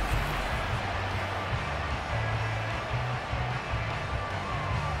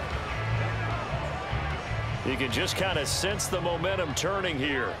 You can just kind of sense the momentum turning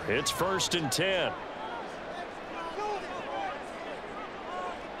here. It's 1st and 10.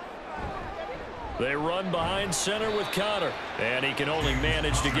 They run behind center with Connor, and he can only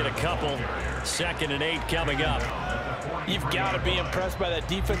manage to get a couple. 2nd and 8 coming up. You've got to be impressed by that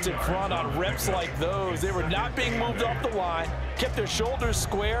defensive front on reps like those. They were not being moved off the line, kept their shoulders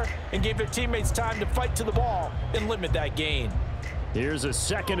square, and gave their teammates time to fight to the ball and limit that gain. Here's a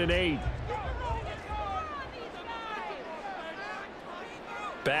 2nd and 8.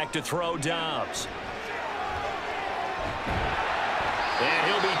 Back to throw Dobbs. And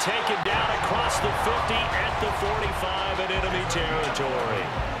he'll be taken down across the 50 at the 45 in enemy territory.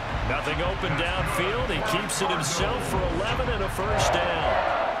 Nothing open downfield. He keeps it himself for 11 and a 1st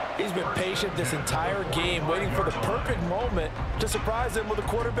down. He's been patient this entire game, waiting for the perfect moment to surprise them with a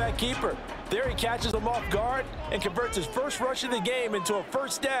quarterback keeper. There he catches them off guard and converts his first rush of the game into a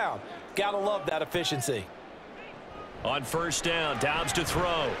 1st down. Gotta love that efficiency. On 1st down, Dobbs to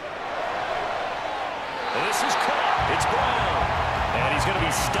throw. And this is caught. It's Brown. And he's going to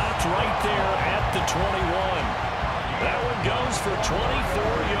be stopped right there at the 21. That one goes for 24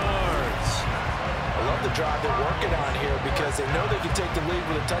 yards. I love the drive they're working on here because they know they can take the lead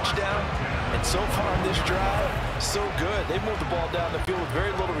with a touchdown. And so far on this drive, so good. They've moved the ball down the field with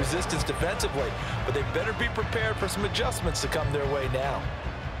very little resistance defensively. But they better be prepared for some adjustments to come their way now.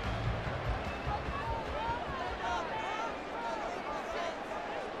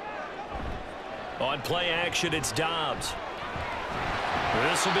 On play action, it's Dobbs.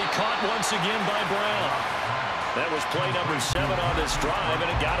 This will be caught once again by Brown. That was play number 7 on this drive,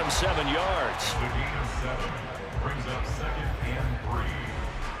 and it got him 7 yards. The gain of 7 brings up 2nd and 3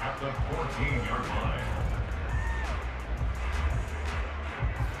 at the 14-yard line.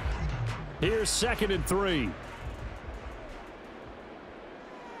 Here's 2nd and 3.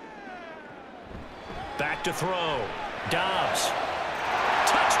 Back to throw. Dobbs.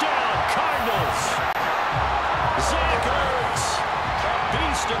 Touchdown, Cardinals. Zach Ertz, a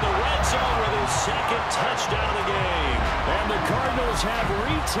beast in the red zone with his 2nd touchdown of the game. And the Cardinals have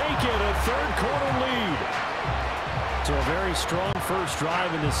retaken a 3rd quarter lead. So a very strong first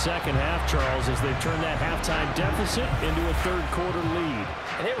drive in the 2nd half, Charles, as they've turned that halftime deficit into a 3rd quarter lead.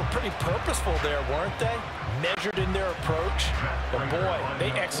 And they were pretty purposeful there, weren't they? Measured in their approach. But boy,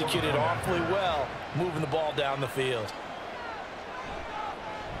 they executed awfully well, moving the ball down the field.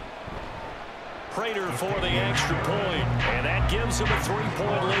 Prater for the extra point, and that gives him a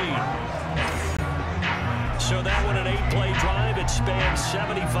 3-point lead. So that one, an 8-play drive. It spans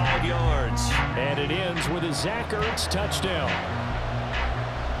 75 yards. And it ends with a Zach Ertz touchdown.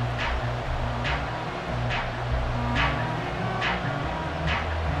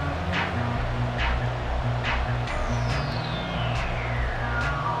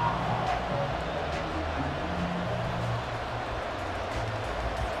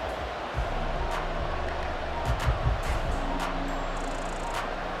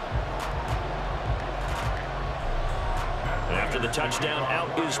 After the touchdown,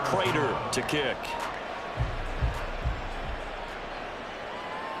 out is Prater to kick.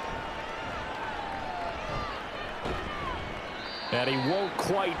 And he won't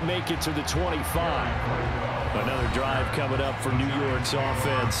quite make it to the 25. Another drive coming up for New York's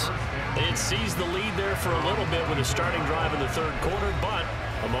offense. It sees the lead there for a little bit with a starting drive in the 3rd quarter, but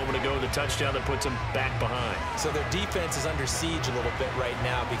a moment ago, the touchdown that puts them back behind. So their defense is under siege a little bit right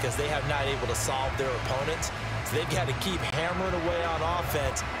now because they have not able to solve their opponents. So they've got to keep hammering away on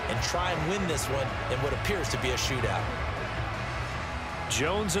offense and try and win this one in what appears to be a shootout.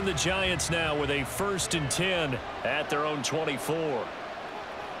 Jones and the Giants now with a 1st and 10 at their own 24.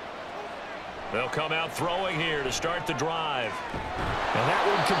 They'll come out throwing here to start the drive. And that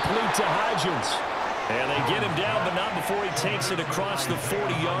one complete to Hodgins. And they get him down, but not before he takes it across the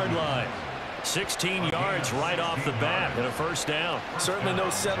 40-yard line. 16 yards right off the bat and a 1st down. Certainly no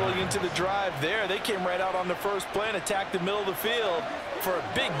settling into the drive there. They came right out on the first play and attacked the middle of the field for a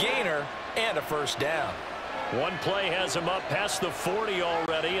big gainer and a 1st down. One play has him up past the 40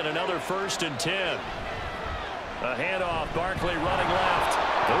 already, and another 1st and 10. A handoff, Barkley running left.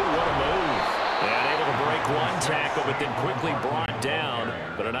 Oh, what a move. And able to break one tackle, but then quickly brought down.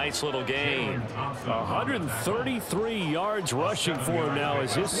 But a nice little gain. 133 yards rushing for him now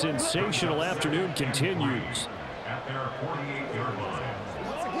as his sensational afternoon continues. At their 48-yard line.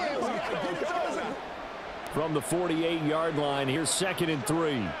 From the 48-yard line, here's 2nd and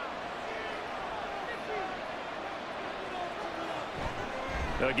 3.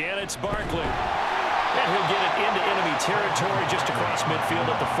 Again, it's Barkley. And he'll get it into enemy territory just across midfield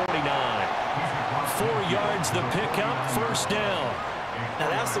at the 49. 4 yards the pickup, 1st down.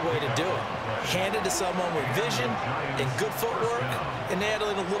 Now that's the way to do it. Hand it to someone with vision and good footwork, and add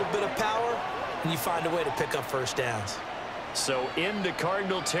in a little bit of power, and you find a way to pick up 1st downs. So into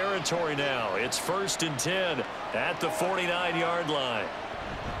Cardinal territory now. It's 1st and 10 at the 49-yard line.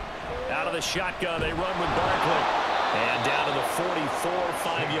 Out of the shotgun, they run with Barkley. And down to the 44,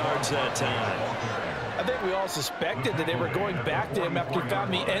 5 yards that time. I think we all suspected that they were going back to him after he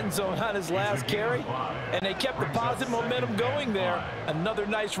found the end zone on his last carry, and they kept the positive momentum going there. Another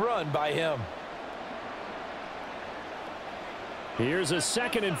nice run by him. Here's a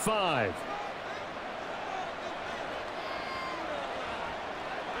 2nd and 5.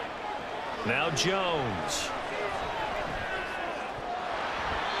 Now Jones.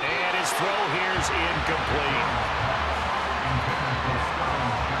 And his throw here's incomplete.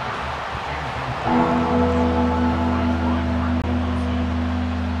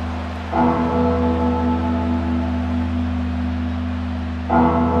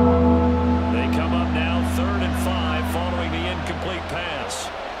 They come up now 3rd and 5 following the incomplete pass.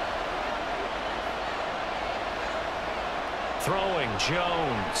 Throwing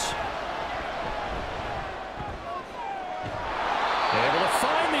Jones. Able to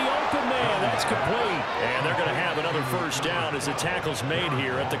find the open man. That's complete. And they're going to have another 1st down as the tackle's made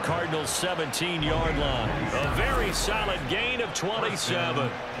here at the Cardinals' 17-yard line. A very solid gain of 27.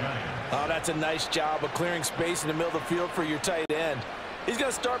 Oh, that's a nice job of clearing space in the middle of the field for your tight end. He's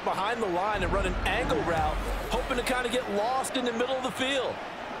going to start behind the line and run an angle route, hoping to kind of get lost in the middle of the field.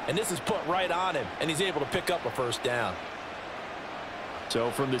 And this is put right on him, and he's able to pick up a 1st down.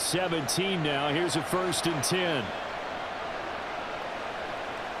 So from the 17 now, here's a 1st and 10.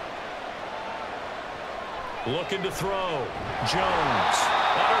 Looking to throw. Jones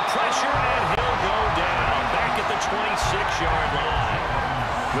under pressure, and he'll go down back at the 26-yard line.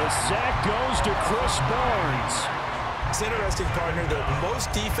 The sack goes to Chris Barnes. It's interesting, partner, that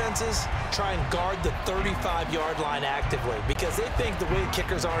most defenses try and guard the 35-yard line actively because they think the way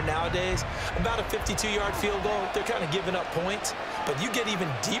kickers are nowadays, about a 52-yard field goal, they're kind of giving up points. But you get even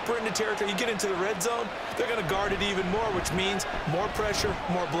deeper into territory, you get into the red zone, they're going to guard it even more, which means more pressure,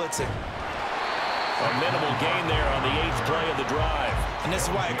 more blitzing. A minimal gain there on the 8th play of the drive. And this is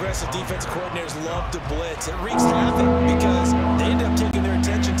why aggressive defensive coordinators love to blitz. It wreaks havoc because they end up taking their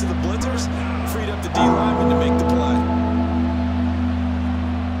attention to the blitzers, freed up the D-lineman to make the play.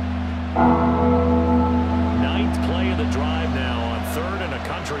 9th play of the drive now on 3rd and a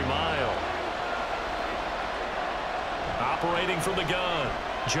country mile. Operating from the gun,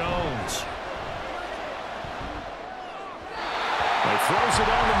 Jones. He throws it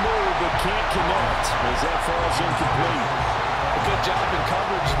on the move, but can't connect as that falls incomplete. A good job in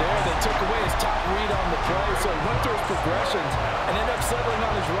coverage there. They took away his top read on the play, so he went through his progressions and ended up settling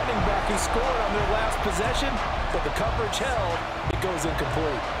on his running back. He scored on their last possession, but the coverage held. It goes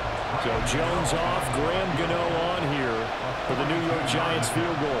incomplete. So Jones off, Graham Gano on here for the New York Giants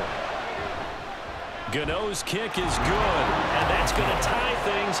field goal. Gano's kick is good, and that's going to tie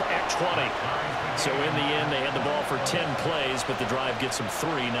things at 20. So in the end, they had the ball for 10 plays, but the drive gets them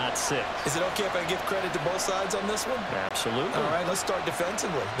 3, not 6. Is it okay if I give credit to both sides on this one? Absolutely. All right, let's start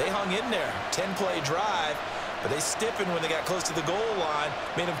defensively. They hung in there. 10-play drive, but they stiffened when they got close to the goal line,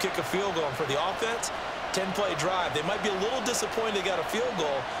 made them kick a field goal. And for the offense, 10-play drive. They might be a little disappointed they got a field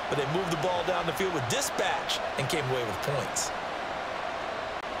goal, but they moved the ball down the field with dispatch and came away with points.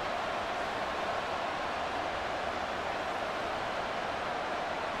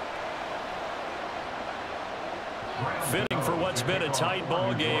 Fitting for what's been a tight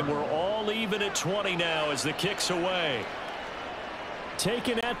ball game. We're all even at 20 now as the kick's away.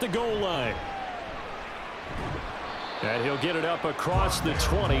 Taken at the goal line. And he'll get it up across the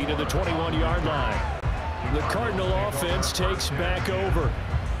 20 to the 21-yard line. The Cardinal offense takes back over.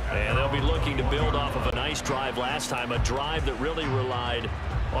 And they'll be looking to build off of a nice drive last time, a drive that really relied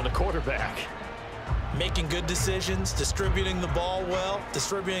on the quarterback. Making good decisions, distributing the ball well,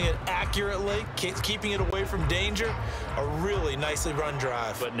 distributing it accurately, keeping it away from danger. A really nicely run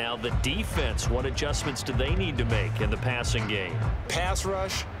drive. But now the defense, what adjustments do they need to make in the passing game? Pass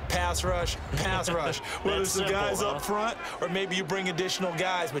rush, pass rush, pass rush. Whether it's the guys up front or maybe you bring additional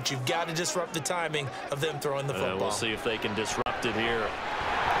guys, but you've got to disrupt the timing of them throwing the football. We'll see if they can disrupt it here.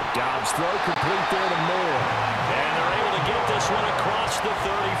 Dobbs throw complete there to Moore. And they're able to get this one across the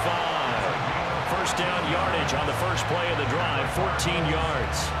 35. First down yardage on the first play of the drive, 14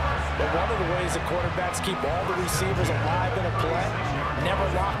 yards. But one of the ways the quarterbacks keep all the receivers alive in a play, never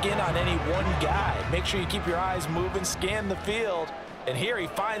lock in on any one guy. Make sure you keep your eyes moving, scan the field, and here he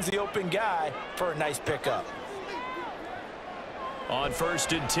finds the open guy for a nice pickup. On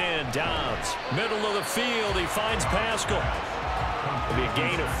 1st and 10, Dobbs, middle of the field, he finds Pascal. It'll be a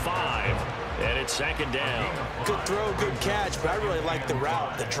gain of 5. And it's 2nd down. Good throw, good catch, but I really like the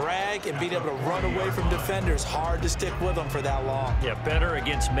route. The drag and being able to run away from defenders. Hard to stick with them for that long. Yeah, better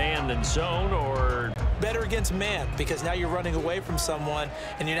against man than zone, or? Better against man, because now you're running away from someone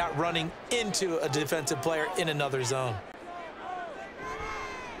and you're not running into a defensive player in another zone.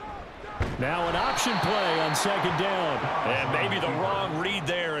 Now an option play on 2nd down. And maybe the wrong read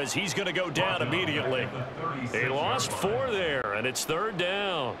there as he's going to go down immediately. They lost 4 there, and it's 3rd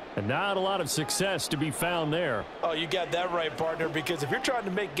down. And not a lot of success to be found there. Oh, you got that right, partner, because if you're trying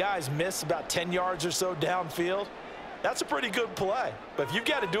to make guys miss about 10 yards or so downfield, that's a pretty good play. But if you've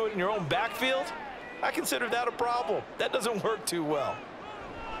got to do it in your own backfield, I consider that a problem. That doesn't work too well.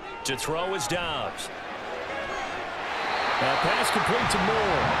 To throw is Dobbs. Pass complete to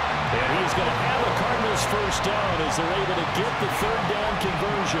Moore. And he's going to have a Cardinals first down as they're able to get the 3rd down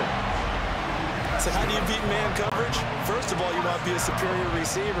conversion. So how do you beat man coverage? First of all, you want to be a superior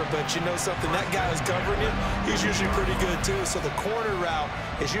receiver, but you know something, that guy who's covering you, he's usually pretty good too. So the corner route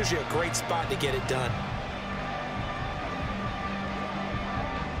is usually a great spot to get it done.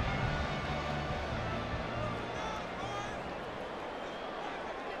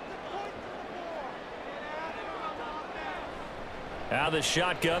 Out of the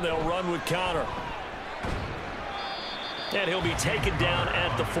shotgun, they'll run with Connor. And he'll be taken down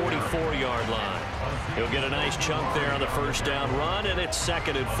at the 44-yard line. He'll get a nice chunk there on the first down run, and it's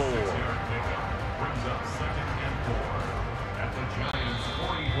 2nd and 4. Brings up 2nd and 4 at the Giants'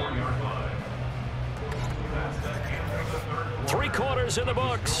 44-yard line. That's the end of the 3rd quarter. 3 quarters in the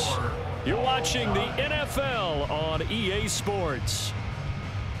books. You're watching the NFL on EA Sports.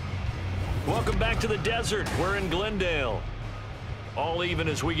 Welcome back to the desert. We're in Glendale. All even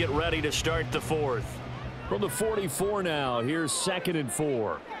as we get ready to start the 4th. From the 44 now, here's 2nd and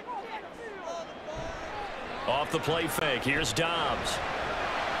 4. Off the play fake, here's Dobbs.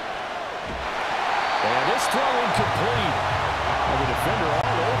 And this throw incomplete. And the defender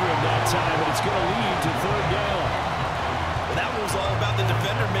all over him that time, and it's going to lead to 3rd down. Well, that was all about the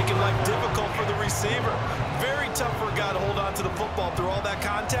defender making life difficult for the receiver. Very tough for a guy to hold on to the football through all that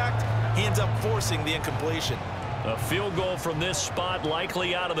contact. He ends up forcing the incompletion. A field goal from this spot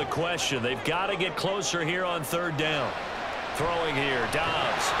likely out of the question. They've got to get closer here on 3rd down. Throwing here,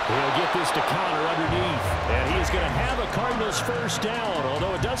 Dobbs. He'll get this to Connor underneath. And he is going to have a Cardinals first down,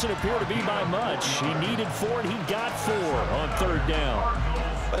 although it doesn't appear to be by much. He needed 4, and he got 4 on 3rd down.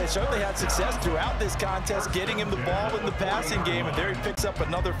 But they certainly had success throughout this contest, getting him the ball in the passing game, and there he picks up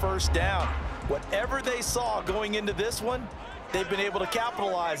another first down. Whatever they saw going into this one, they've been able to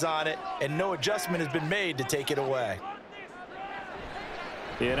capitalize on it, and no adjustment has been made to take it away.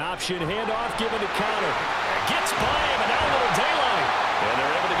 An option handoff given to Connor. Gets by him, and now a little daylight. And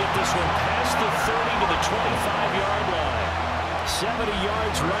they're able to get this one past the 30 to the 25-yard line. 70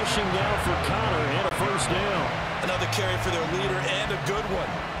 yards rushing now for Connor and a first down. Another carry for their leader and a good one.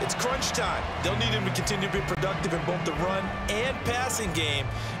 It's crunch time. They'll need him to continue to be productive in both the run and passing game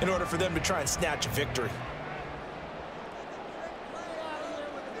in order for them to try and snatch a victory.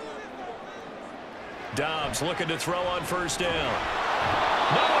 Dobbs looking to throw on first down.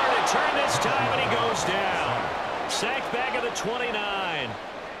 Nowhere to turn this time, and he goes down. Sacked back at the 29.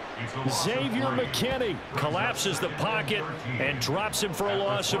 Xavier McKinney collapses the pocket and drops him for a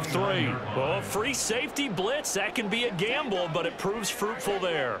loss of 3. Well, a free safety blitz, that can be a gamble, but it proves fruitful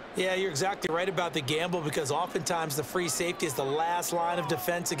there. Yeah, you're exactly right about the gamble, because oftentimes the free safety is the last line of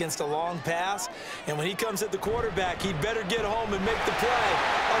defense against a long pass. And when he comes at the quarterback, he'd better get home and make the play.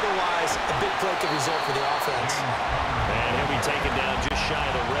 Otherwise, a big play could result for the offense. And he'll be taken down just shy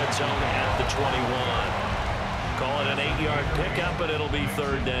of the red zone at the 21. Call it an 8-yard pickup, but it'll be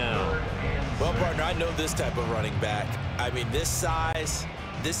 3rd down. Well, partner, I know this type of running back. I mean, this size,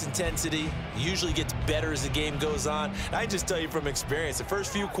 this intensity usually gets better as the game goes on. And I just tell you from experience, the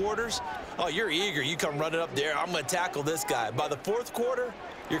first few quarters, oh, you're eager. You come running up there. I'm going to tackle this guy. By the fourth quarter,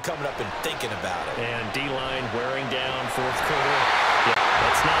 you're coming up and thinking about it. And D-line wearing down fourth quarter. Yeah,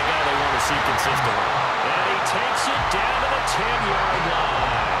 that's not a guy they want to see consistently. And he takes it down to the 10-yard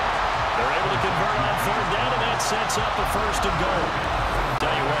line. They're able to convert on third down, and that sets up a first and goal. Tell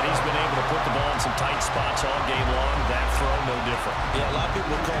you what, he's been able to put the ball in some tight spots all game long. That throw, no different. Yeah, a lot of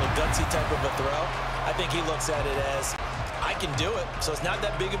people would call it a gutsy type of a throw. I think he looks at it as, I can do it, so it's not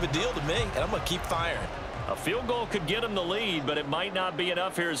that big of a deal to me, and I'm going to keep firing. A field goal could get him the lead, but it might not be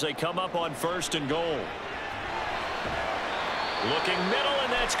enough here as they come up on first and goal. Looking middle,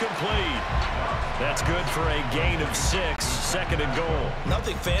 and that's complete. That's good for a gain of 6, second and goal.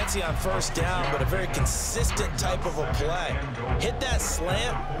 Nothing fancy on first down, but a very consistent type of a play. Hit that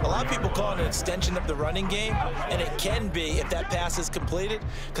slant. A lot of people call it an extension of the running game, and it can be if that pass is completed,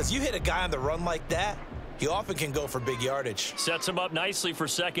 because you hit a guy on the run like that, he often can go for big yardage. Sets him up nicely for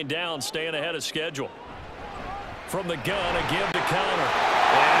second down, staying ahead of schedule. From the gun, a give to Connor.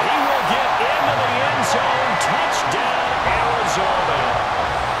 And he will get into the end zone. Touchdown, Arizona.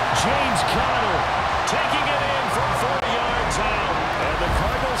 James Conner taking it in from 40 yards out. And the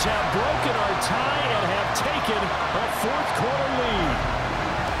Cardinals have broken our tie and have taken a fourth quarter lead.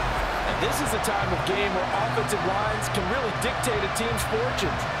 And this is a time of game where offensive lines can really dictate a team's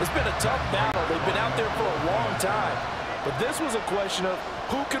fortunes. It's been a tough battle. They've been out there for a long time. But this was a question of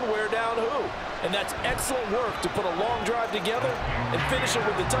who can wear down who. And that's excellent work to put a long drive together and finish it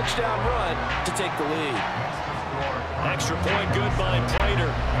with the touchdown run to take the lead. Extra point good by Prater.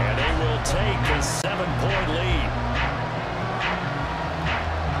 And they will take a 7-point lead.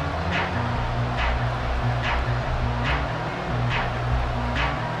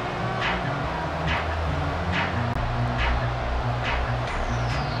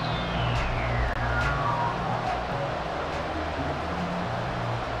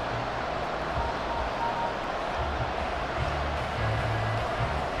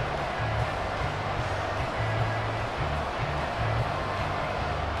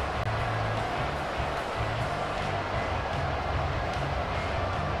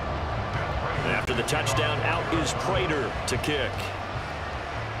 After the touchdown, out is Prater to kick.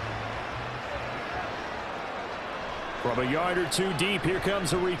 From a yard or two deep, here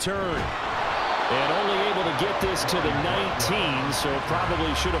comes a return. And only able to get this to the 19, so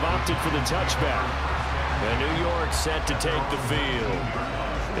probably should have opted for the touchback. And New York set to take the field.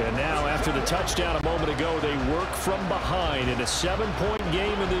 And now, after the touchdown a moment ago, they work from behind in a 7-point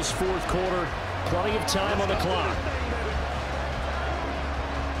game in this fourth quarter. Plenty of time on the clock.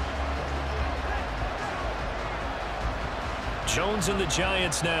 Jones and the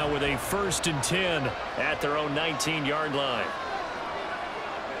Giants now with a 1st and 10 at their own 19-yard line.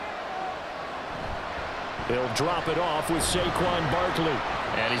 They'll drop it off with Saquon Barkley.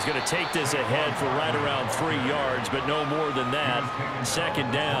 And he's going to take this ahead for right around 3 yards, but no more than that.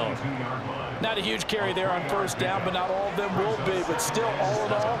 Second down. Not a huge carry there on first down, but not all of them will be. But still, all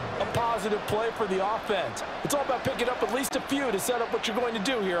in all, a positive play for the offense. It's all about picking up at least a few to set up what you're going to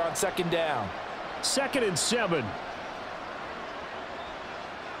do here on second down. 2nd and 7.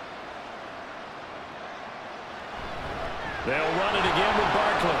 They'll run it again with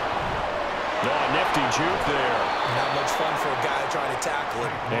Barkley. Oh, nifty juke there. Not much fun for a guy trying to tackle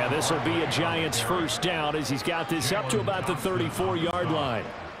him. And this will be a Giants first down as he's got this up to about the 34-yard line.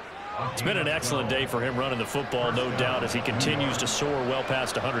 It's been an excellent day for him running the football, no doubt, as he continues to soar well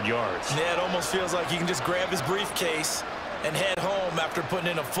past 100 yards. Yeah, it almost feels like he can just grab his briefcase and head home after putting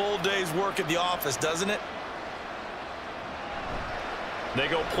in a full day's work at the office, doesn't it? They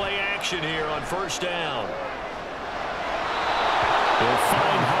go play action here on first down. They'll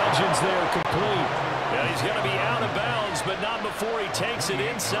find Hodgins there complete. And he's going to be out of bounds, but not before he takes it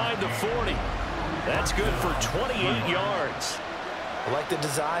inside the 40. That's good for 28 yards. I like the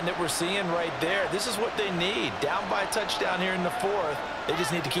design that we're seeing right there. This is what they need. Down by a touchdown here in the 4th. They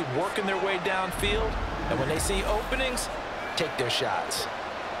just need to keep working their way downfield. And when they see openings, take their shots.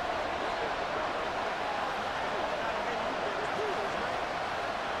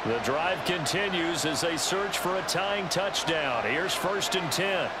 The drive continues as they search for a tying touchdown. Here's 1st and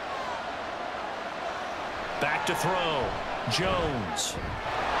 10. Back to throw. Jones.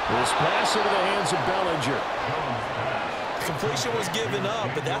 This pass into the hands of Bellinger. Completion was given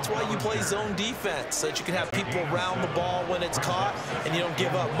up, but that's why you play zone defense, so that you can have people around the ball when it's caught, and you don't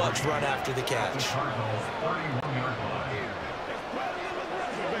give up much run after the catch.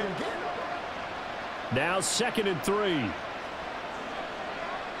 Now 2nd and 3.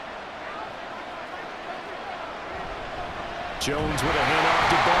 Jones with a handoff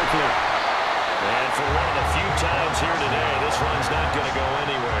to Barkley. And for one of the few times here today, this run's not going to go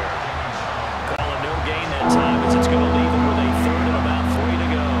anywhere. Call it no gain that time as it's going to leave him with a third and about 3 to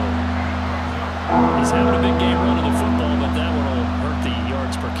go. He's having a big game running the football, but that one will hurt the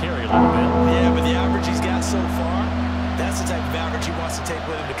yards per carry a little bit. Yeah, but the average he's got so far, that's the type of average he wants to take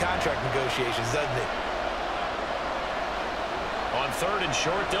with him to contract negotiations, doesn't it? On 3rd and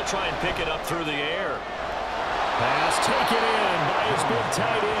short, they'll try and pick it up through the air. Pass taken in by his big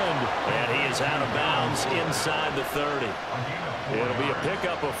tight end. And he is out of bounds inside the 30. It'll be a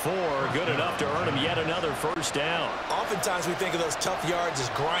pickup of 4, good enough to earn him yet another first down. Oftentimes we think of those tough yards as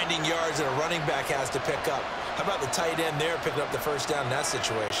grinding yards that a running back has to pick up. How about the tight end there picking up the first down in that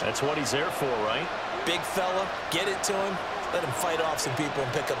situation? That's what he's there for, right? Big fella, get it to him, let him fight off some people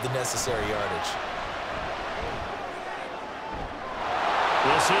and pick up the necessary yardage.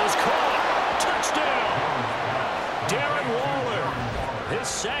 This is caught. Touchdown. Darren Waller, his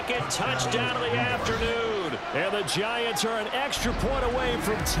second touchdown of the afternoon. And the Giants are an extra point away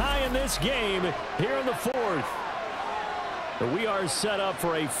from tying this game here in the 4th. We are set up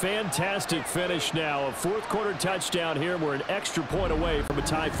for a fantastic finish now. A 4th quarter touchdown here. We're an extra point away from a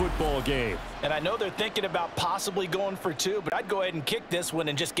tie football game. And I know they're thinking about possibly going for 2, but I'd go ahead and kick this one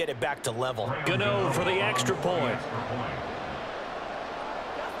and just get it back to level. Gano for the extra point.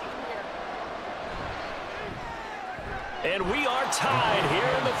 And we are tied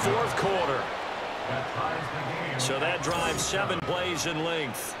here in the 4th quarter. So that drives 7 plays in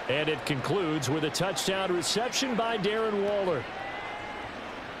length. And it concludes with a touchdown reception by Darren Waller.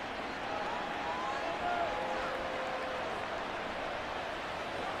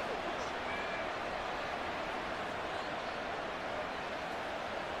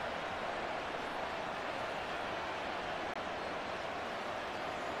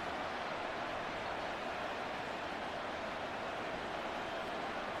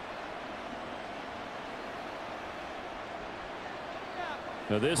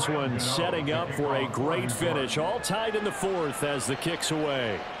 Now this one setting up for a great finish. All tied in the 4th as the kick's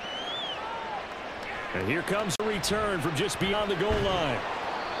away. And here comes a return from just beyond the goal line.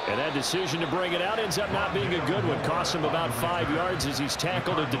 And that decision to bring it out ends up not being a good one. Costs him about 5 yards as he's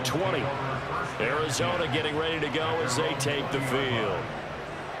tackled at the 20. Arizona getting ready to go as they take the field.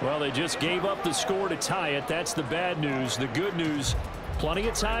 Well, they just gave up the score to tie it. That's the bad news. The good news, plenty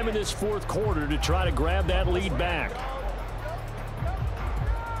of time in this 4th quarter to try to grab that lead back.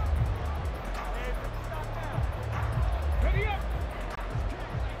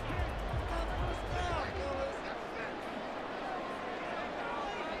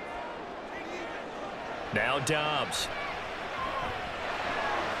 Now Dobbs.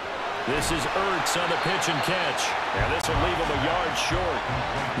 This is Ertz on the pitch and catch. And this will leave him a yard short.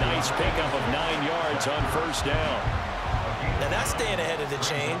 Nice pickup of 9 yards on first down. Now that's staying ahead of the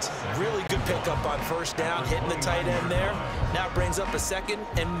chains. Really good pickup on first down, hitting the tight end there. Now it brings up a 2nd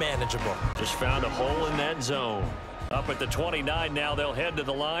and manageable. Just found a hole in that zone. Up at the 29 now, they'll head to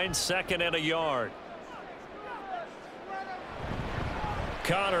the line, 2nd and a yard.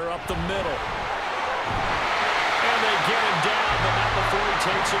 Connor up the middle. And they get him down, but not before he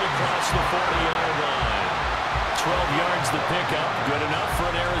takes it across the 40-yard line. 12 yards the pickup, good enough for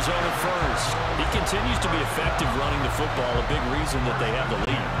an Arizona first. He continues to be effective running the football, a big reason that they have the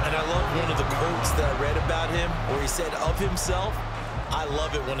lead. And I love one of the quotes that I read about him where he said of himself, I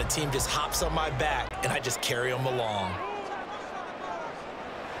love it when a team just hops on my back and I just carry them along.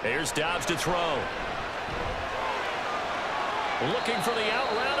 Here's Dobbs to throw. Looking for the out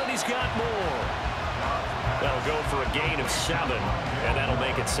route, and he's got more. That'll go for a gain of 7, and that'll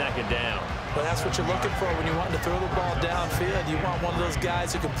make it 2nd down. But that's what you're looking for when you want to throw the ball downfield. You want one of those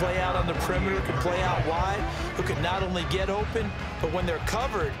guys who can play out on the perimeter, can play out wide, who can not only get open, but when they're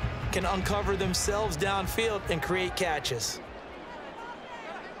covered, can uncover themselves downfield and create catches.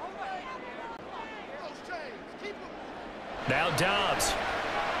 Now Dobbs.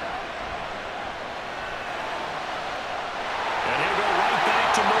 And he'll go right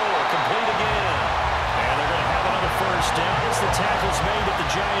back to Moore. Complete again. And they're going to have another first down as the tackle's made at the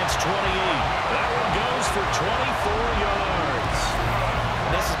Giants' 28. That one goes for 24 yards.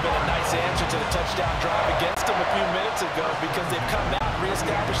 This has been a nice answer to the touchdown drive against them a few minutes ago because they've come out and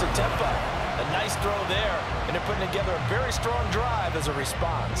reestablished the tempo. A nice throw there, and they're putting together a very strong drive as a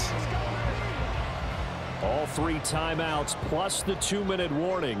response. All 3 timeouts plus the 2-minute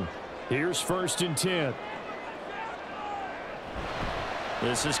warning. Here's 1st and 10.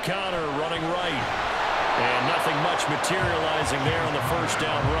 This is Connor running right. And nothing much materializing there on the first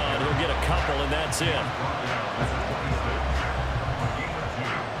down run. He'll get a couple, and that's it.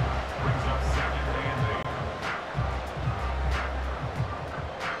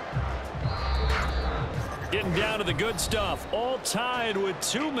 getting down to the good stuff. All tied with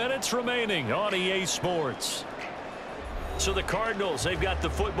 2 minutes remaining on EA Sports. So the Cardinals, they've got the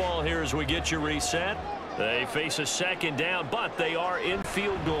football here as we get you reset. They face a second down, but they are in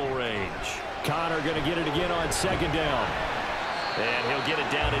field goal range. Connor going to get it again on second down. And he'll get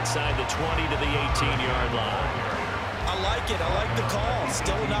it down inside the 20 to the 18-yard line. I like it. I like the call.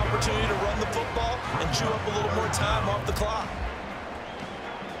 Still an opportunity to run the football and chew up a little more time off the clock.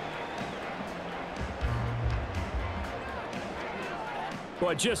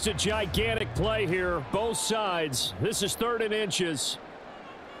 But just a gigantic play here, both sides. This is 3rd and inches.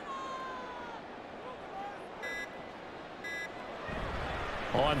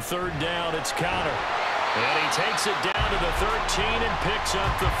 On 3rd down, it's Connor. And he takes it down to the 13 and picks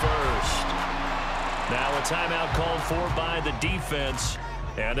up the first. Now a timeout called for by the defense.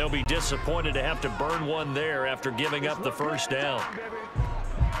 And they'll be disappointed to have to burn one there after giving up the first down.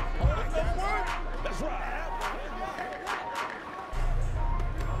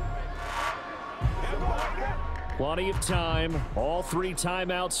 Plenty of time. All 3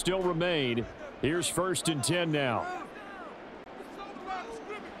 timeouts still remain. Here's 1st and 10 now.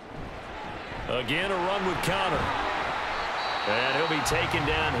 Again, a run with Connor. And he'll be taken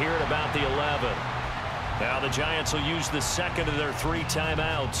down here at about the 11. Now the Giants will use the second of their 3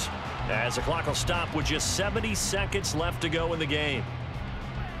 timeouts as the clock will stop with just 70 seconds left to go in the game.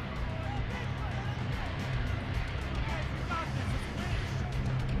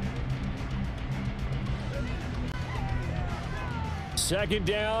 Second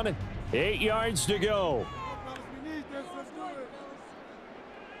down, 8 yards to go.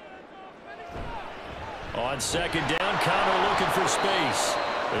 On second down, Connor looking for space.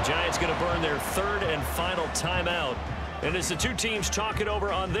 The Giants going to burn their 3rd and final timeout. And as the two teams talk it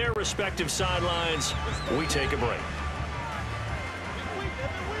over on their respective sidelines, we take a break.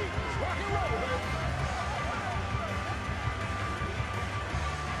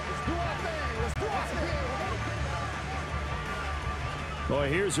 Boy,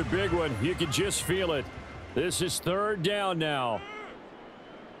 here's a big one. You can just feel it. This is 3rd down now.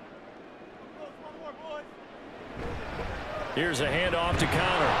 Here's a handoff to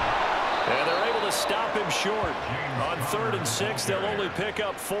Connor. And they're able to stop him short. On 3rd and 6, they'll only pick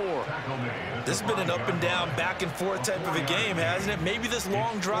up 4. This has been an up and down, back and forth type of a game, hasn't it? Maybe this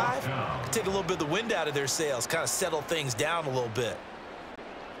long drive could take a little bit of the wind out of their sails, kind of settle things down a little bit.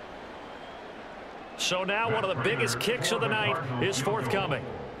 So now one of the biggest kicks of the night is forthcoming.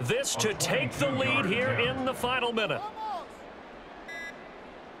 This to take the lead here in the final minute.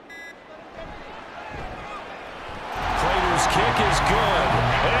 Prater's kick is good.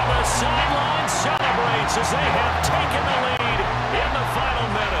 And the sideline celebrates as they have taken the lead in the final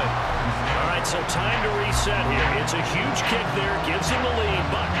minute. All right, so time to reset here. It's a huge kick there, gives them the lead,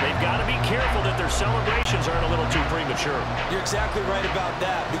 but they've got to be careful that their celebrations aren't a little too premature. You're exactly right about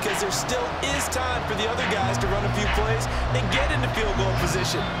that, because there still is time for the other guys to run a few plays and get into field goal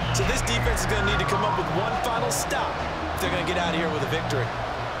position. So this defense is going to need to come up with one final stop if they're going to get out of here with a victory.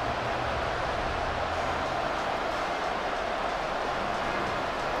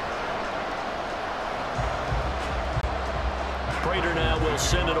 Prater now will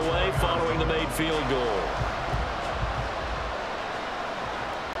send it away following the made field goal.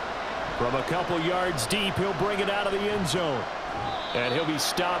 From a couple yards deep, he'll bring it out of the end zone. And he'll be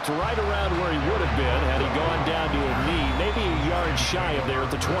stopped right around where he would have been had he gone down to a knee, maybe a yard shy of there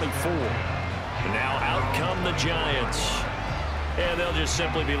at the 24. Now out come the Giants. And they'll just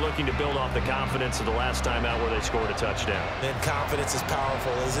simply be looking to build off the confidence of the last time out where they scored a touchdown. And confidence is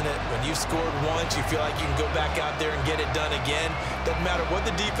powerful, isn't it? When you scored once, you feel like you can go back out there and get it done again. Doesn't matter what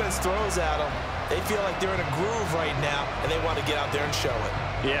the defense throws at them. They feel like they're in a groove right now, and they want to get out there and show it.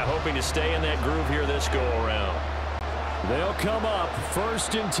 Yeah, hoping to stay in that groove here this go-around. They'll come up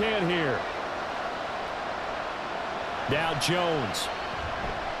 1st and 10 here. Now Jones.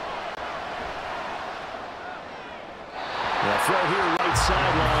 The throw here right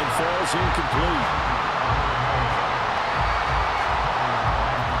sideline falls incomplete.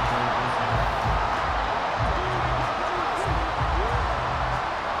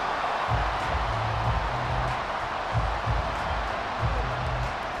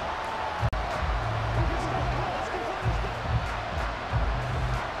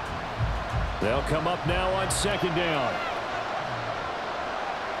 They'll come up now on 2nd down.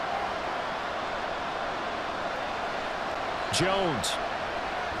 Jones.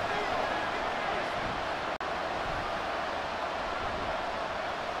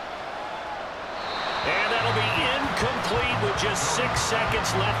 And that'll be incomplete with just 6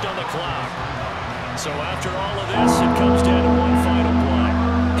 seconds left on the clock. So after all of this, it comes down to one final play.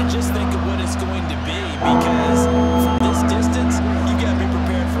 And just think of what it's going to be because from this distance, you got to be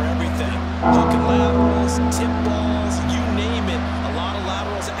prepared for everything. Hook and laterals, tip balls, you name it. A lot of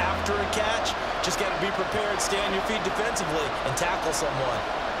laterals after a catch. Just got to be prepared, stay on your feet defensively, and tackle someone.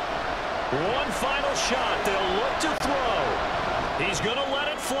 One final shot. They'll look to throw. He's going to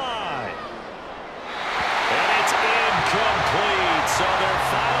let it fly. And it's incomplete. So their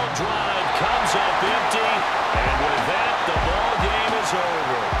final drive comes up empty. And with that, the ball game is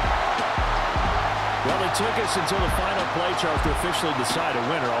over. Well, it took us until the final play chart to officially decide a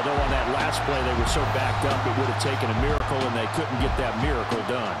winner. Although on that last play they were so backed up it would have taken a miracle, and they couldn't get that miracle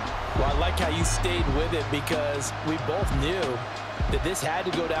done. Well, I like how you stayed with it because we both knew that this had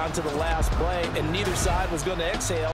to go down to the last play, and neither side was going to exhale.